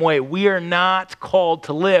same way. We are not called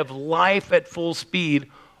to live life at full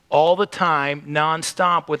speed all the time,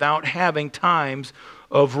 nonstop, without having times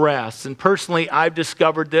of rest. And personally, I've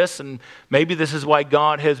discovered this, and maybe this is why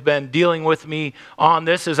God has been dealing with me on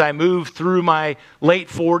this as I move through my late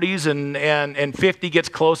 40s and 50 gets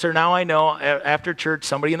closer. Now I know after church,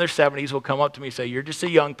 somebody in their 70s will come up to me and say, "You're just a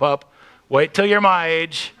young pup. Wait till you're my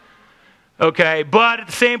age." Okay, but at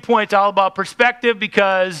the same point, it's all about perspective,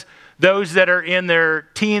 because those that are in their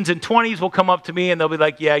teens and 20s will come up to me and they'll be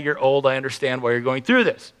like, "Yeah, you're old. I understand why you're going through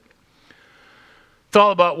this." It's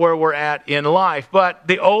all about where we're at in life. But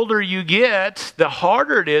the older you get, the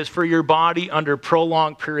harder it is for your body under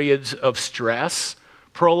prolonged periods of stress,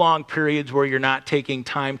 prolonged periods where you're not taking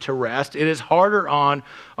time to rest. It is harder on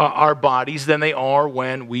our bodies than they are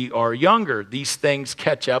when we are younger. These things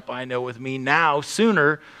catch up, I know, with me now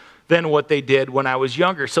sooner than what they did when I was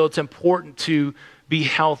younger. So it's important to be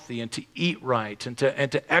healthy and to eat right and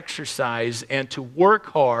to exercise and to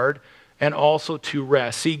work hard and also to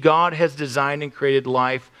rest. See, God has designed and created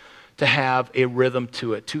life to have a rhythm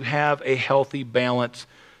to it, to have a healthy balance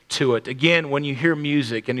to it. Again, when you hear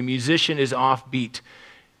music and a musician is offbeat,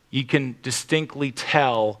 you can distinctly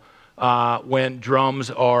tell when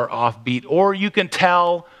drums are offbeat, or you can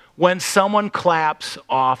tell when someone claps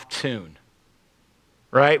off tune.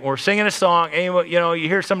 right? When we're singing a song, and you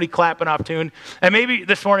hear somebody clapping off tune, and maybe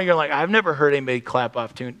this morning you're like, I've never heard anybody clap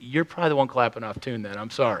off tune. You're probably the one clapping off tune then. I'm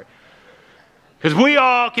sorry. Because we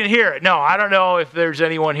all can hear it. No, I don't know if there's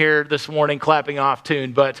anyone here this morning clapping off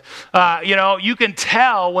tune, but, you can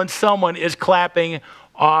tell when someone is clapping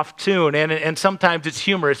off tune. And sometimes it's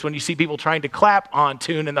humorous when you see people trying to clap on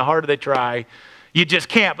tune, and the harder they try, you just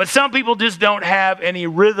can't. But some people just don't have any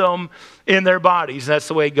rhythm in their bodies. That's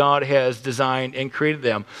the way God has designed and created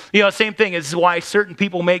them. Same thing. This is why certain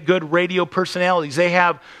people make good radio personalities. They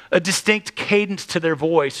have a distinct cadence to their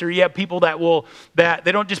voice. Or you have people that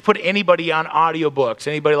they don't just put anybody on audiobooks.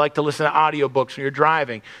 Anybody like to listen to audiobooks when you're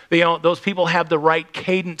driving? Those people have the right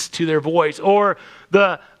cadence to their voice. Or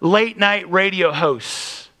the late night radio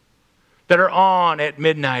hosts that are on at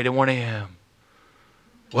midnight and 1 a.m.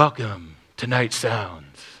 Welcome to Night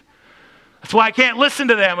Sounds. That's why I can't listen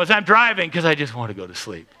to them as I'm driving, because I just want to go to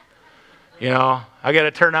sleep. I got to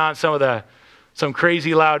turn on some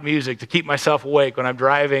crazy loud music to keep myself awake when I'm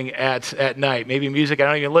driving at night. Maybe music I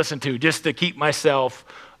don't even listen to, just to keep myself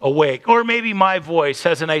awake. Or maybe my voice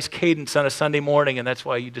has a nice cadence on a Sunday morning, and that's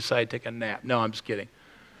why you decide to take a nap. No, I'm just kidding.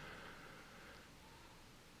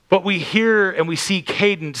 But we hear and we see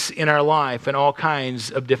cadence in our life in all kinds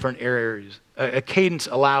of different areas. A cadence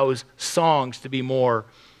allows songs to be more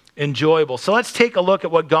enjoyable. So let's take a look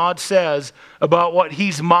at what God says about what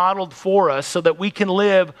He's modeled for us so that we can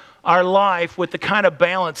live our life with the kind of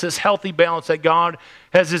balance, this healthy balance that God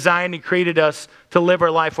has designed and created us to live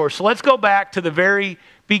our life for. So let's go back to the very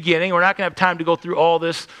beginning. We're not going to have time to go through all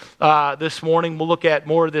this this morning. We'll look at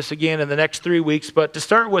more of this again in the next 3 weeks. But to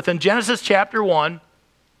start with, in Genesis chapter 1,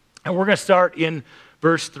 and we're going to start in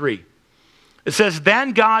verse 3. It says,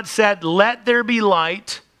 "Then God said, 'Let there be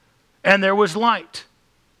light,' and there was light.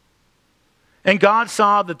 And God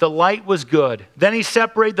saw that the light was good. Then He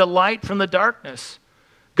separated the light from the darkness.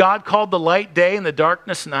 God called the light day and the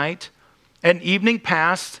darkness night. And evening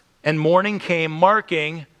passed and morning came,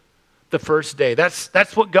 marking the first day."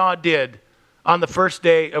 That's what God did on the first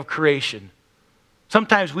day of creation.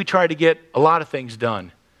 Sometimes we try to get a lot of things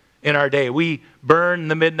done in our day. We burn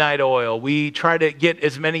the midnight oil. We try to get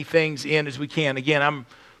as many things in as we can. Again, I'm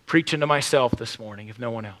preaching to myself this morning, if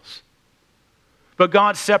no one else. But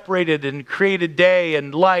God separated and created day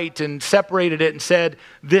and light and separated it and said,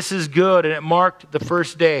 this is good, and it marked the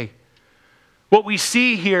first day. What we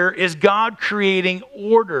see here is God creating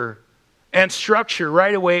order and structure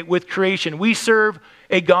right away with creation. We serve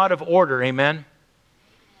a God of order, amen?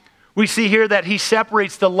 We see here that He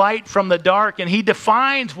separates the light from the dark, and He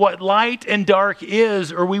defines what light and dark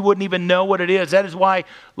is, or we wouldn't even know what it is. That is why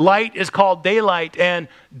light is called daylight and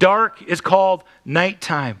dark is called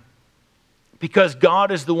nighttime. Because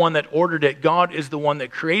God is the one that ordered it. God is the one that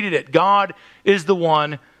created it. God is the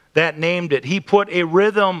one that named it. He put a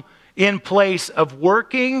rhythm in place of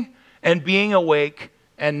working and being awake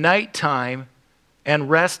and nighttime and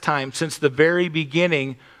rest time since the very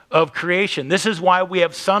beginning of creation. This is why we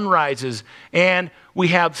have sunrises and we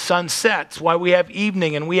have sunsets, why we have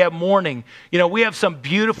evening and we have morning. We have some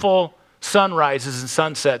beautiful sunrises and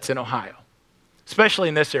sunsets in Ohio, especially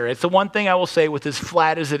in this area. It's the one thing I will say with as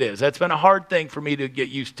flat as it is. That's been a hard thing for me to get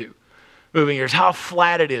used to moving here, is how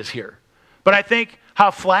flat it is here. But I think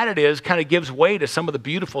how flat it is kind of gives way to some of the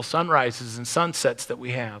beautiful sunrises and sunsets that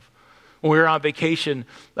we have. When we were on vacation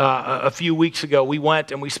a few weeks ago, we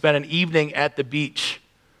went and we spent an evening at the beach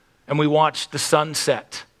and we watched the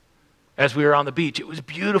sunset as we were on the beach. It was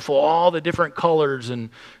beautiful, all the different colors, and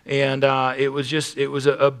it was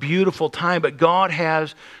a beautiful time. But God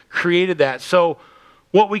has created that. So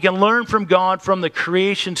what we can learn from God from the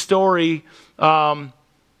creation story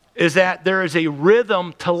is that there is a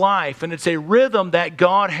rhythm to life, and it's a rhythm that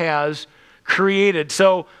God has created.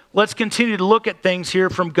 So let's continue to look at things here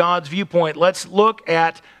from God's viewpoint. Let's look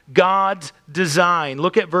at God's design.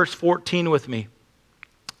 Look at verse 14 with me.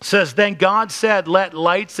 It says, "Then God said, 'Let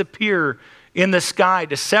lights appear in the sky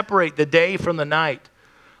to separate the day from the night.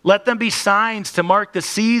 Let them be signs to mark the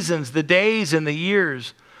seasons, the days, and the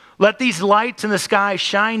years. Let these lights in the sky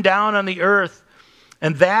shine down on the earth.'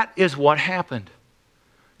 And that is what happened.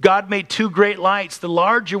 God made two great lights, the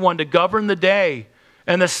larger one to govern the day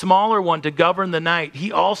and the smaller one to govern the night.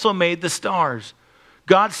 He also made the stars.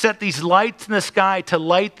 God set these lights in the sky to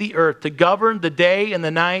light the earth, to govern the day and the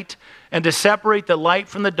night, and to separate the light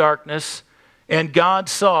from the darkness. And God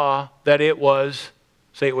saw that it was,"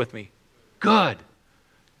 say it with me, "good."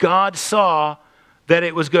 God saw that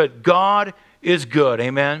it was good. God is good,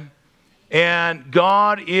 amen? And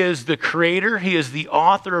God is the creator. He is the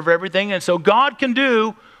author of everything. And so God can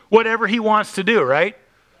do whatever He wants to do, right?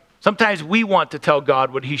 Sometimes we want to tell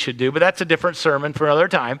God what he should do, but that's a different sermon for another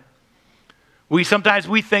time. Sometimes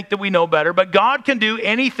we think that we know better, but God can do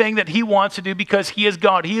anything that he wants to do because he is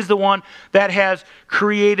God. He is the one that has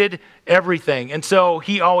created everything. And so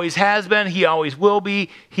he always has been, he always will be,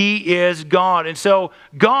 he is God. And so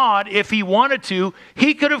God, if he wanted to,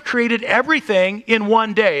 he could have created everything in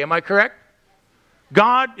one day. Am I correct?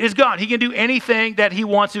 God is God. He can do anything that he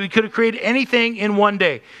wants to. He could have created anything in one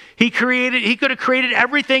day. He could have created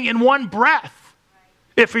everything in one breath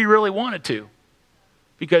if he really wanted to,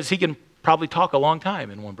 because he can probably talk a long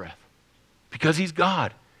time in one breath because he's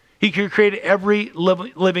God. He could have created every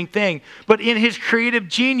living thing. But in his creative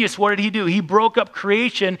genius, what did he do? He broke up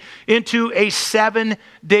creation into a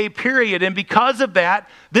 7-day period. And because of that,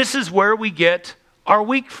 this is where we get our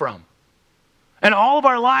week from. And all of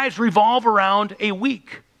our lives revolve around a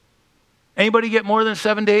week. Anybody get more than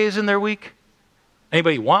 7 days in their week?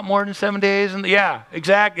 Anybody want more than 7 days? Yeah,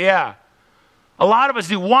 exactly, yeah. A lot of us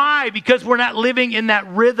do. Why? Because we're not living in that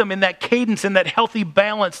rhythm, in that cadence, in that healthy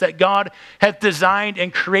balance that God has designed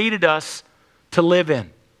and created us to live in.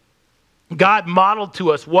 God modeled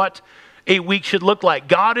to us what a week should look like.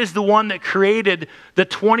 God is the one that created the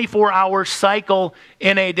 24-hour cycle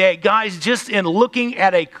in a day. Guys, just in looking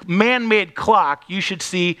at a man-made clock, you should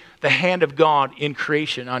see the hand of God in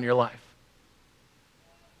creation on your life.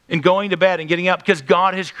 In going to bed and getting up, because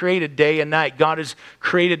God has created day and night. God has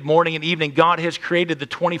created morning and evening. God has created the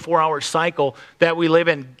 24-hour cycle that we live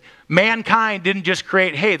in. Mankind didn't just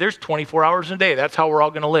create, hey, there's 24 hours in a day. That's how we're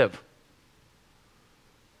all going to live.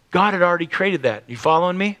 God had already created that. You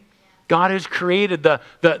following me? God has created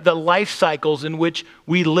the life cycles in which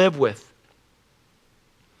we live with.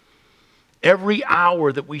 Every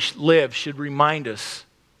hour that we live should remind us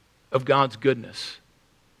of God's goodness,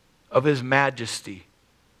 of his majesty,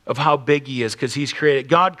 of how big he is, because he's created.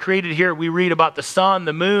 God created here, we read about the sun,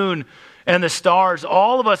 the moon, and the stars,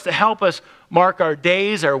 all of us to help us mark our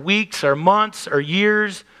days, our weeks, our months, our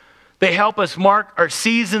years. They help us mark our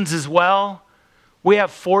seasons as well. We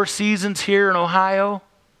have 4 seasons here in Ohio,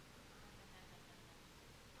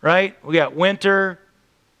 right? We got winter,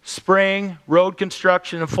 spring, road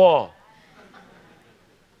construction, and fall.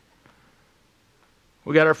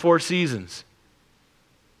 We got our 4 seasons.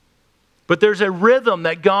 But there's a rhythm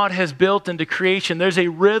that God has built into creation. There's a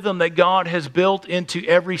rhythm that God has built into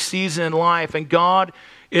every season in life. And God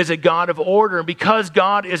is a God of order. And because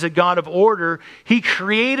God is a God of order, he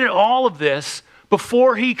created all of this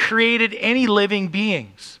before he created any living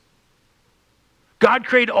beings. God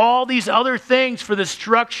created all these other things for the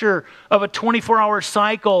structure of a 24-hour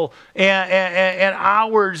cycle and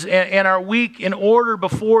hours and our week in order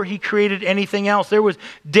before he created anything else. There was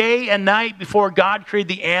day and night before God created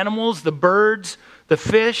the animals, the birds, the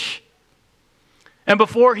fish. And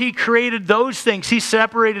before he created those things, he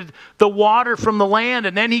separated the water from the land,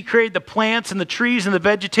 and then he created the plants and the trees and the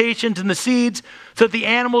vegetations and the seeds so that the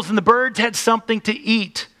animals and the birds had something to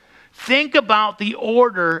eat. Think about the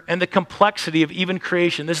order and the complexity of even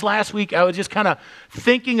creation. This last week, I was just kind of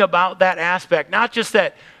thinking about that aspect. Not just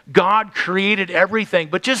that God created everything,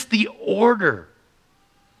 but just the order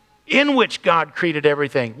in which God created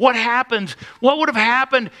everything. What would have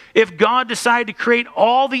happened if God decided to create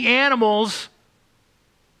all the animals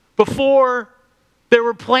before there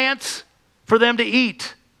were plants for them to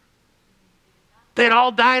eat? They'd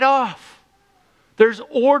all died off. There's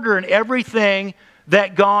order in everything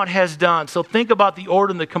that God has done. So think about the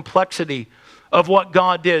order and the complexity of what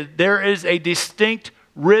God did. There is a distinct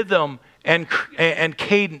rhythm and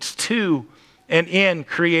cadence to and in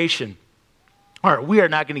creation. All right, we are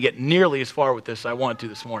not going to get nearly as far with this as I want to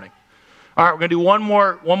this morning. All right, we're going to do one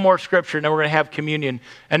more scripture, and then we're going to have communion.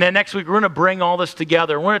 And then next week, we're going to bring all this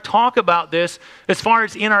together. We're going to talk about this as far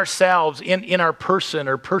as in ourselves, in our person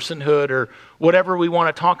or personhood or whatever we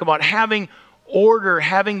want to talk about, having order,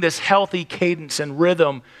 having this healthy cadence and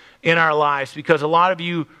rhythm in our lives, because a lot of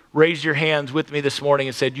you raised your hands with me this morning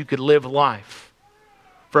and said you could live life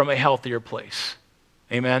from a healthier place.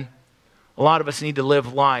 Amen? A lot of us need to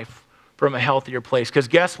live life from a healthier place, because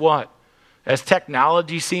guess what? As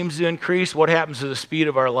technology seems to increase, what happens to the speed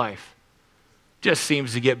of our life? Just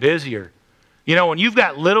seems to get busier. You know, when you've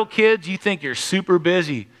got little kids, you think you're super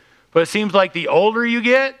busy, but it seems like the older you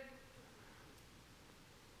get,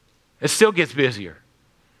 it still gets busier.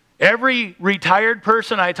 Every retired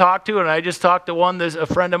person I talk to, and I just talked to a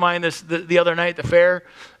friend of mine the other night at the fair,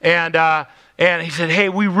 and he said, hey,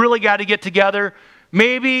 we really got to get together,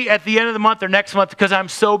 maybe at the end of the month or next month, because I'm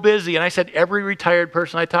so busy. And I said, every retired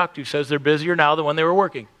person I talk to says they're busier now than when they were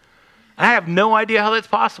working. And I have no idea how that's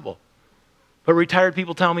possible. But retired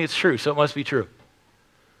people tell me it's true, so it must be true.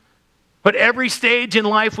 But every stage in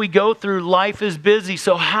life we go through, life is busy.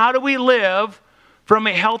 So how do we live from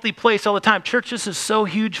a healthy place all the time? Church, this is so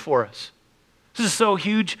huge for us. This is so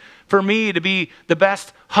huge for me to be the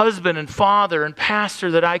best husband and father and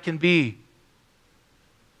pastor that I can be.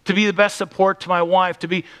 To be the best support to my wife, to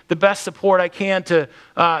be the best support I can to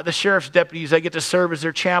the sheriff's deputies I get to serve as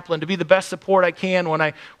their chaplain, to be the best support I can when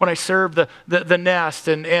I serve the nest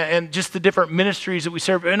and just the different ministries that we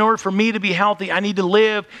serve. In order for me to be healthy, I need to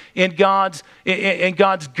live in God's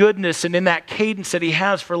goodness and in that cadence that He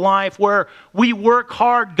has for life, where we work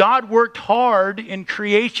hard. God worked hard in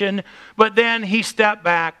creation, but then He stepped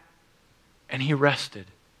back and He rested.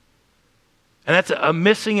 And that's a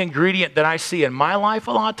missing ingredient that I see in my life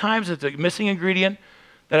a lot of times. It's a missing ingredient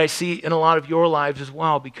that I see in a lot of your lives as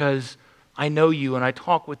well, because I know you and I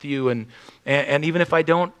talk with you, and even if I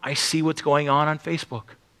don't, I see what's going on Facebook.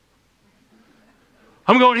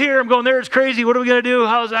 I'm going here, I'm going there, it's crazy. What are we going to do?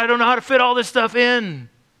 I don't know how to fit all this stuff in.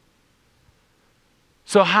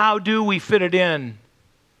 So how do we fit it in?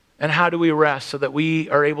 And how do we rest so that we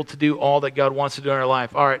are able to do all that God wants to do in our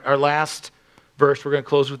life? All right, our last verse, we're going to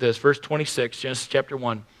close with this. Verse 26, Genesis chapter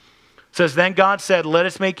 1. Says, then God said, let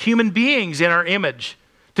us make human beings in our image,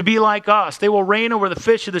 to be like us. They will reign over the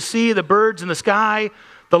fish of the sea, the birds in the sky,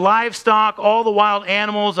 the livestock, all the wild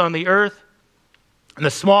animals on the earth, and the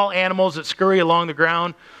small animals that scurry along the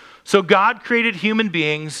ground. So God created human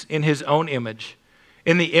beings in His own image.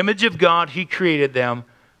 In the image of God, He created them.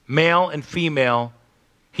 Male and female,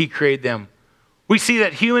 He created them. We see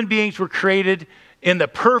that human beings were created in the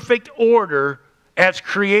perfect order as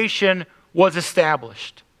creation was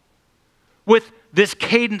established. With this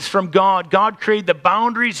cadence from God, God created the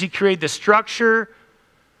boundaries, He created the structure.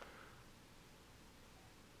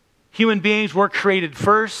 Human beings were created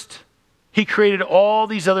first. He created all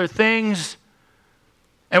these other things.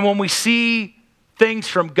 And when we see things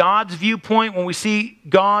from God's viewpoint, when we see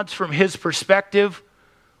God's from His perspective,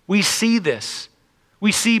 we see this.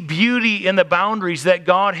 We see beauty in the boundaries that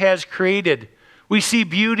God has created. We see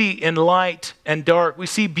beauty in light and dark. We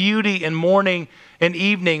see beauty in morning and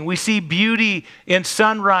evening. We see beauty in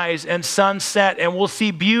sunrise and sunset. And we'll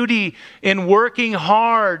see beauty in working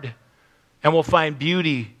hard. And we'll find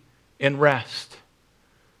beauty in rest.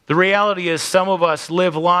 The reality is some of us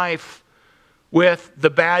live life with the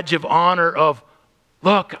badge of honor of,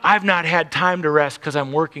 look, I've not had time to rest because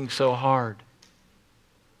I'm working so hard.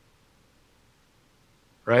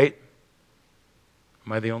 Right?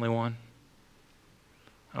 Am I the only one?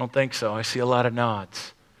 I don't think so. I see a lot of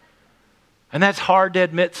nods. And that's hard to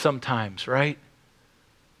admit sometimes, right?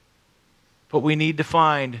 But we need to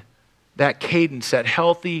find that cadence, that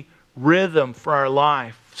healthy rhythm for our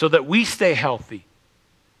life so that we stay healthy,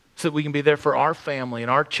 so that we can be there for our family and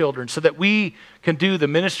our children, so that we can do the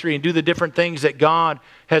ministry and do the different things that God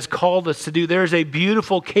has called us to do. There's a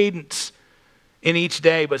beautiful cadence in each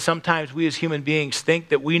day, but sometimes we as human beings think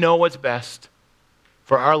that we know what's best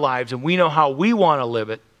for our lives, and we know how we want to live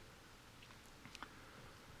it.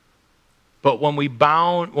 But when we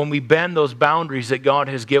bend those boundaries that God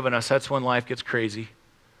has given us, that's when life gets crazy.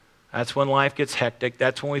 That's when life gets hectic.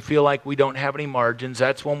 That's when we feel like we don't have any margins.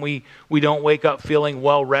 That's when we don't wake up feeling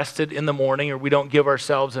well rested in the morning, or we don't give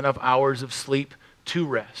ourselves enough hours of sleep to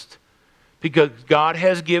rest. Because God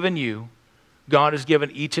has given you, God has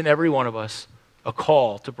given each and every one of us a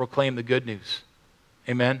call to proclaim the good news.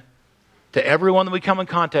 Amen? To everyone that we come in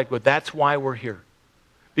contact with, that's why we're here.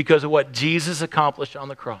 Because of what Jesus accomplished on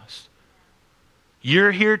the cross.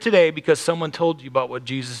 You're here today because someone told you about what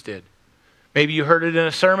Jesus did. Maybe you heard it in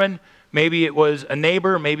a sermon. Maybe it was a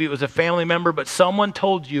neighbor. Maybe it was a family member. But someone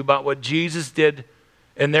told you about what Jesus did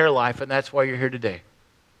in their life, and that's why you're here today.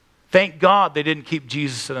 Thank God they didn't keep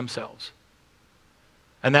Jesus to themselves.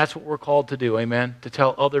 And that's what we're called to do, amen? To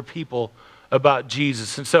tell other people about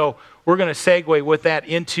Jesus. And so we're going to segue with that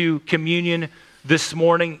into communion this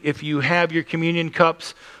morning. If you have your communion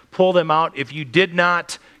cups, pull them out. If you did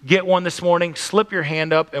not get one this morning, slip your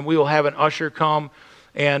hand up and we will have an usher come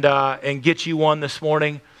and get you one this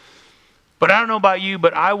morning. But I don't know about you,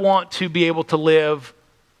 but I want to be able to live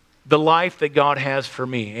the life that God has for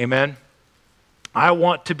me. Amen? I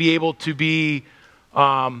want to be able to be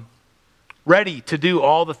ready to do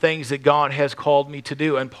all the things that God has called me to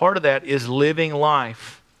do. And part of that is living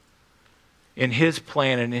life in His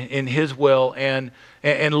plan and in His will, and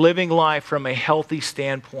living life from a healthy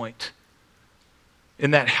standpoint,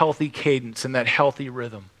 in that healthy cadence, in that healthy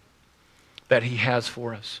rhythm that He has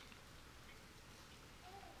for us.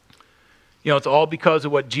 You know, it's all because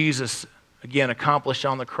of what Jesus, again, accomplished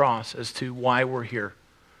on the cross as to why we're here.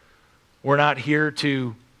 We're not here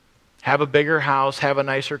to have a bigger house, have a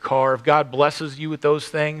nicer car. If God blesses you with those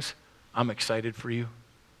things, I'm excited for you.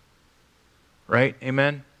 Right?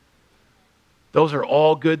 Amen? Those are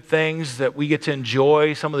all good things that we get to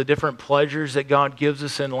enjoy, some of the different pleasures that God gives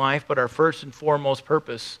us in life, but our first and foremost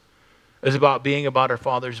purpose is about being about our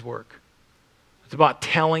Father's work. It's about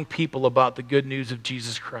telling people about the good news of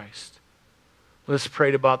Jesus Christ. Let's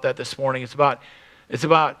pray about that this morning. It's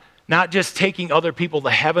about not just taking other people to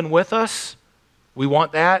heaven with us. We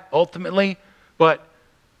want that ultimately, but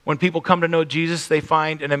when people come to know Jesus, they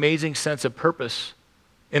find an amazing sense of purpose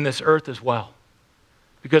in this earth as well.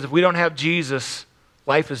 Because if we don't have Jesus,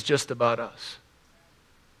 life is just about us.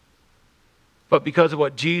 But because of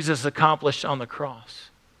what Jesus accomplished on the cross,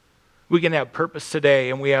 we can have purpose today,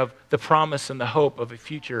 and we have the promise and the hope of a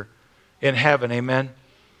future in heaven. Amen.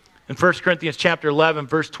 In 1 Corinthians chapter 11,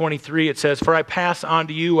 verse 23, it says, "For I pass on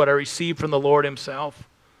to you what I received from the Lord himself.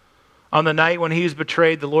 On the night when he was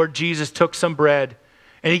betrayed, the Lord Jesus took some bread,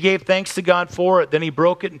 and he gave thanks to God for it. Then he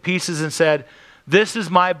broke it in pieces and said, 'This is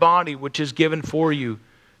my body, which is given for you.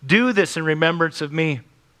 Do this in remembrance of me.'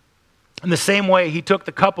 In the same way, he took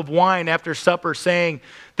the cup of wine after supper, saying,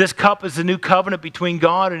 'This cup is the new covenant between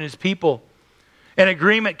God and his people, an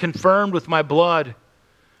agreement confirmed with my blood.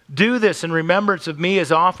 Do this in remembrance of me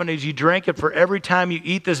as often as you drink it, for every time you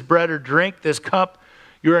eat this bread or drink this cup,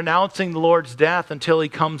 you're announcing the Lord's death until he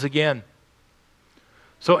comes again.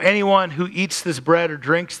 So anyone who eats this bread or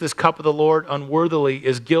drinks this cup of the Lord unworthily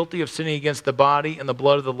is guilty of sinning against the body and the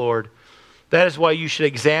blood of the Lord. That is why you should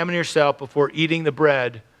examine yourself before eating the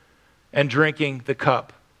bread and drinking the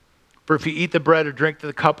cup. For if you eat the bread or drink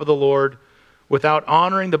the cup of the Lord without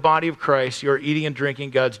honoring the body of Christ, you are eating and drinking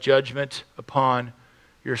God's judgment upon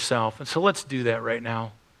yourself.'" And so let's do that right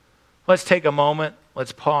now. Let's take a moment.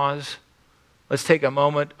 Let's pause. Let's take a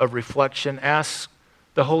moment of reflection. Ask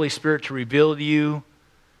the Holy Spirit to reveal to you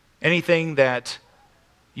anything that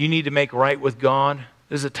you need to make right with God.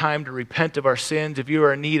 This is a time to repent of our sins. If you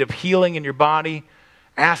are in need of healing in your body,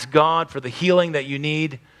 ask God for the healing that you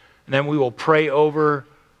need. And then we will pray over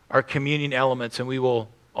our communion elements, and we will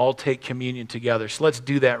all take communion together. So let's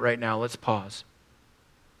do that right now. Let's pause.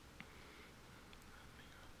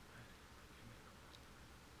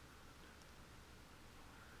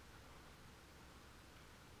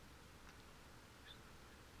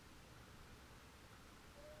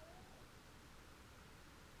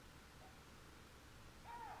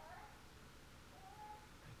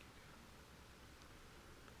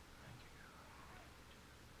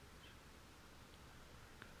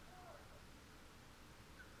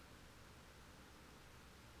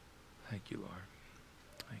 Thank you, Lord.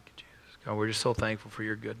 Thank you, Jesus. God, we're just so thankful for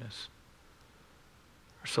your goodness.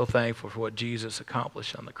 We're so thankful for what Jesus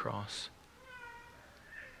accomplished on the cross.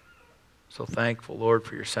 So thankful, Lord,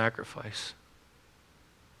 for your sacrifice.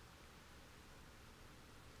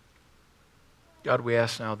 God, we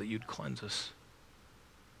ask now that you'd cleanse us.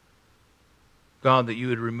 God, that you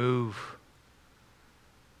would remove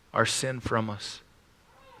our sin from us.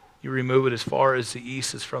 You remove it as far as the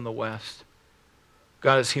east is from the west.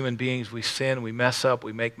 God, as human beings, we sin, we mess up,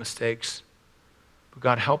 we make mistakes. But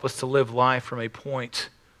God, help us to live life from a point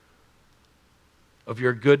of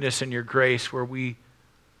your goodness and your grace where we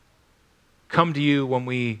come to you when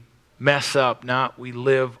we mess up, not we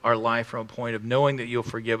live our life from a point of knowing that you'll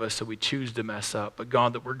forgive us, so we choose to mess up. But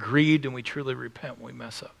God, that we're grieved and we truly repent when we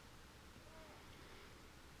mess up.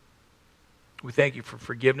 We thank you for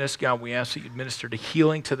forgiveness. God, we ask that you administer to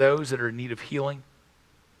healing to those that are in need of healing.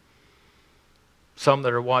 Some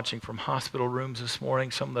that are watching from hospital rooms this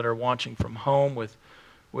morning, some that are watching from home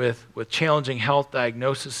with challenging health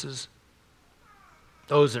diagnoses,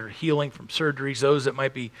 those that are healing from surgeries, those that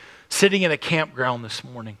might be sitting in a campground this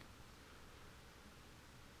morning,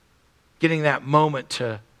 getting that moment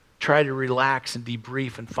to try to relax and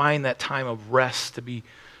debrief and find that time of rest to be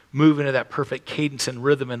moving into that perfect cadence and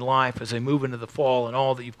rhythm in life as they move into the fall and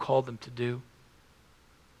all that you've called them to do.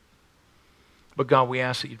 But God, we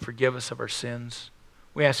ask that you'd forgive us of our sins.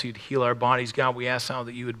 We ask that you'd heal our bodies. God, we ask now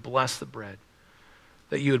that you would bless the bread,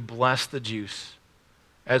 that you would bless the juice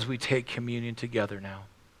as we take communion together now.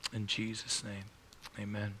 In Jesus' name,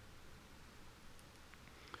 amen.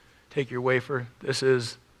 Take your wafer. This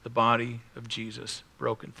is the body of Jesus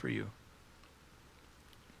broken for you.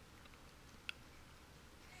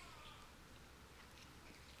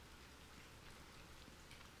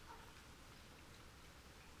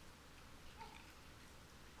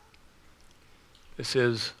 This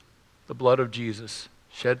is the blood of Jesus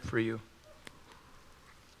shed for you.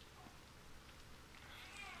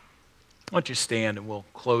 Why don't you stand and we'll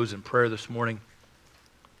close in prayer this morning.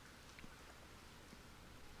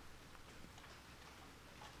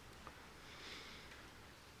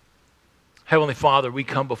 Heavenly Father, we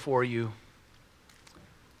come before you.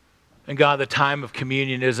 And God, the time of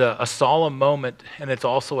communion is a solemn moment, and it's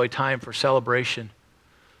also a time for celebration.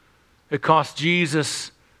 It cost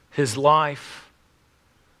Jesus his life,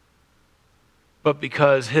 but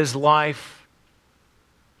because his life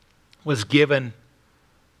was given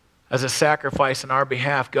as a sacrifice on our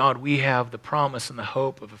behalf, God, we have the promise and the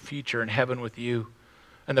hope of a future in heaven with you,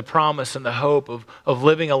 and the promise and the hope of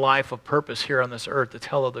living a life of purpose here on this earth to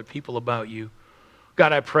tell other people about you.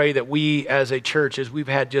 God, I pray that we as a church, as we've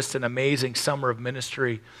had just an amazing summer of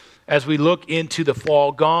ministry, as we look into the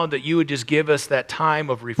fall, God, that you would just give us that time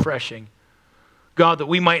of refreshing. God, that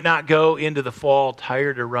we might not go into the fall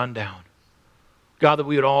tired or run down. God, that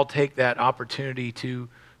we would all take that opportunity to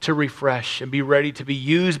refresh and be ready to be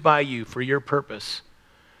used by you for your purpose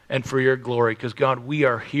and for your glory. Because God, we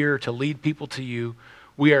are here to lead people to you.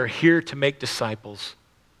 We are here to make disciples.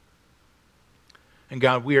 And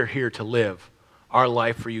God, we are here to live our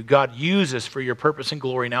life for you. God, use us for your purpose and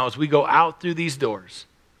glory now as we go out through these doors.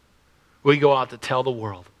 We go out to tell the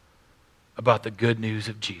world about the good news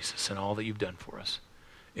of Jesus and all that you've done for us.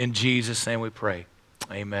 In Jesus' name we pray.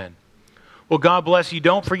 Amen. Well, God bless you.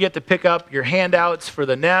 Don't forget to pick up your handouts for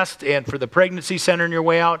the Nest and for the Pregnancy Center on your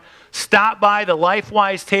way out. Stop by the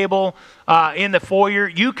LifeWise table in the foyer.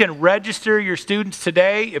 You can register your students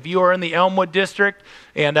today if you are in the Elmwood District.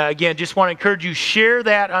 And again, just want to encourage you, share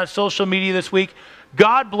that on social media this week.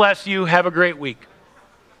 God bless you. Have a great week.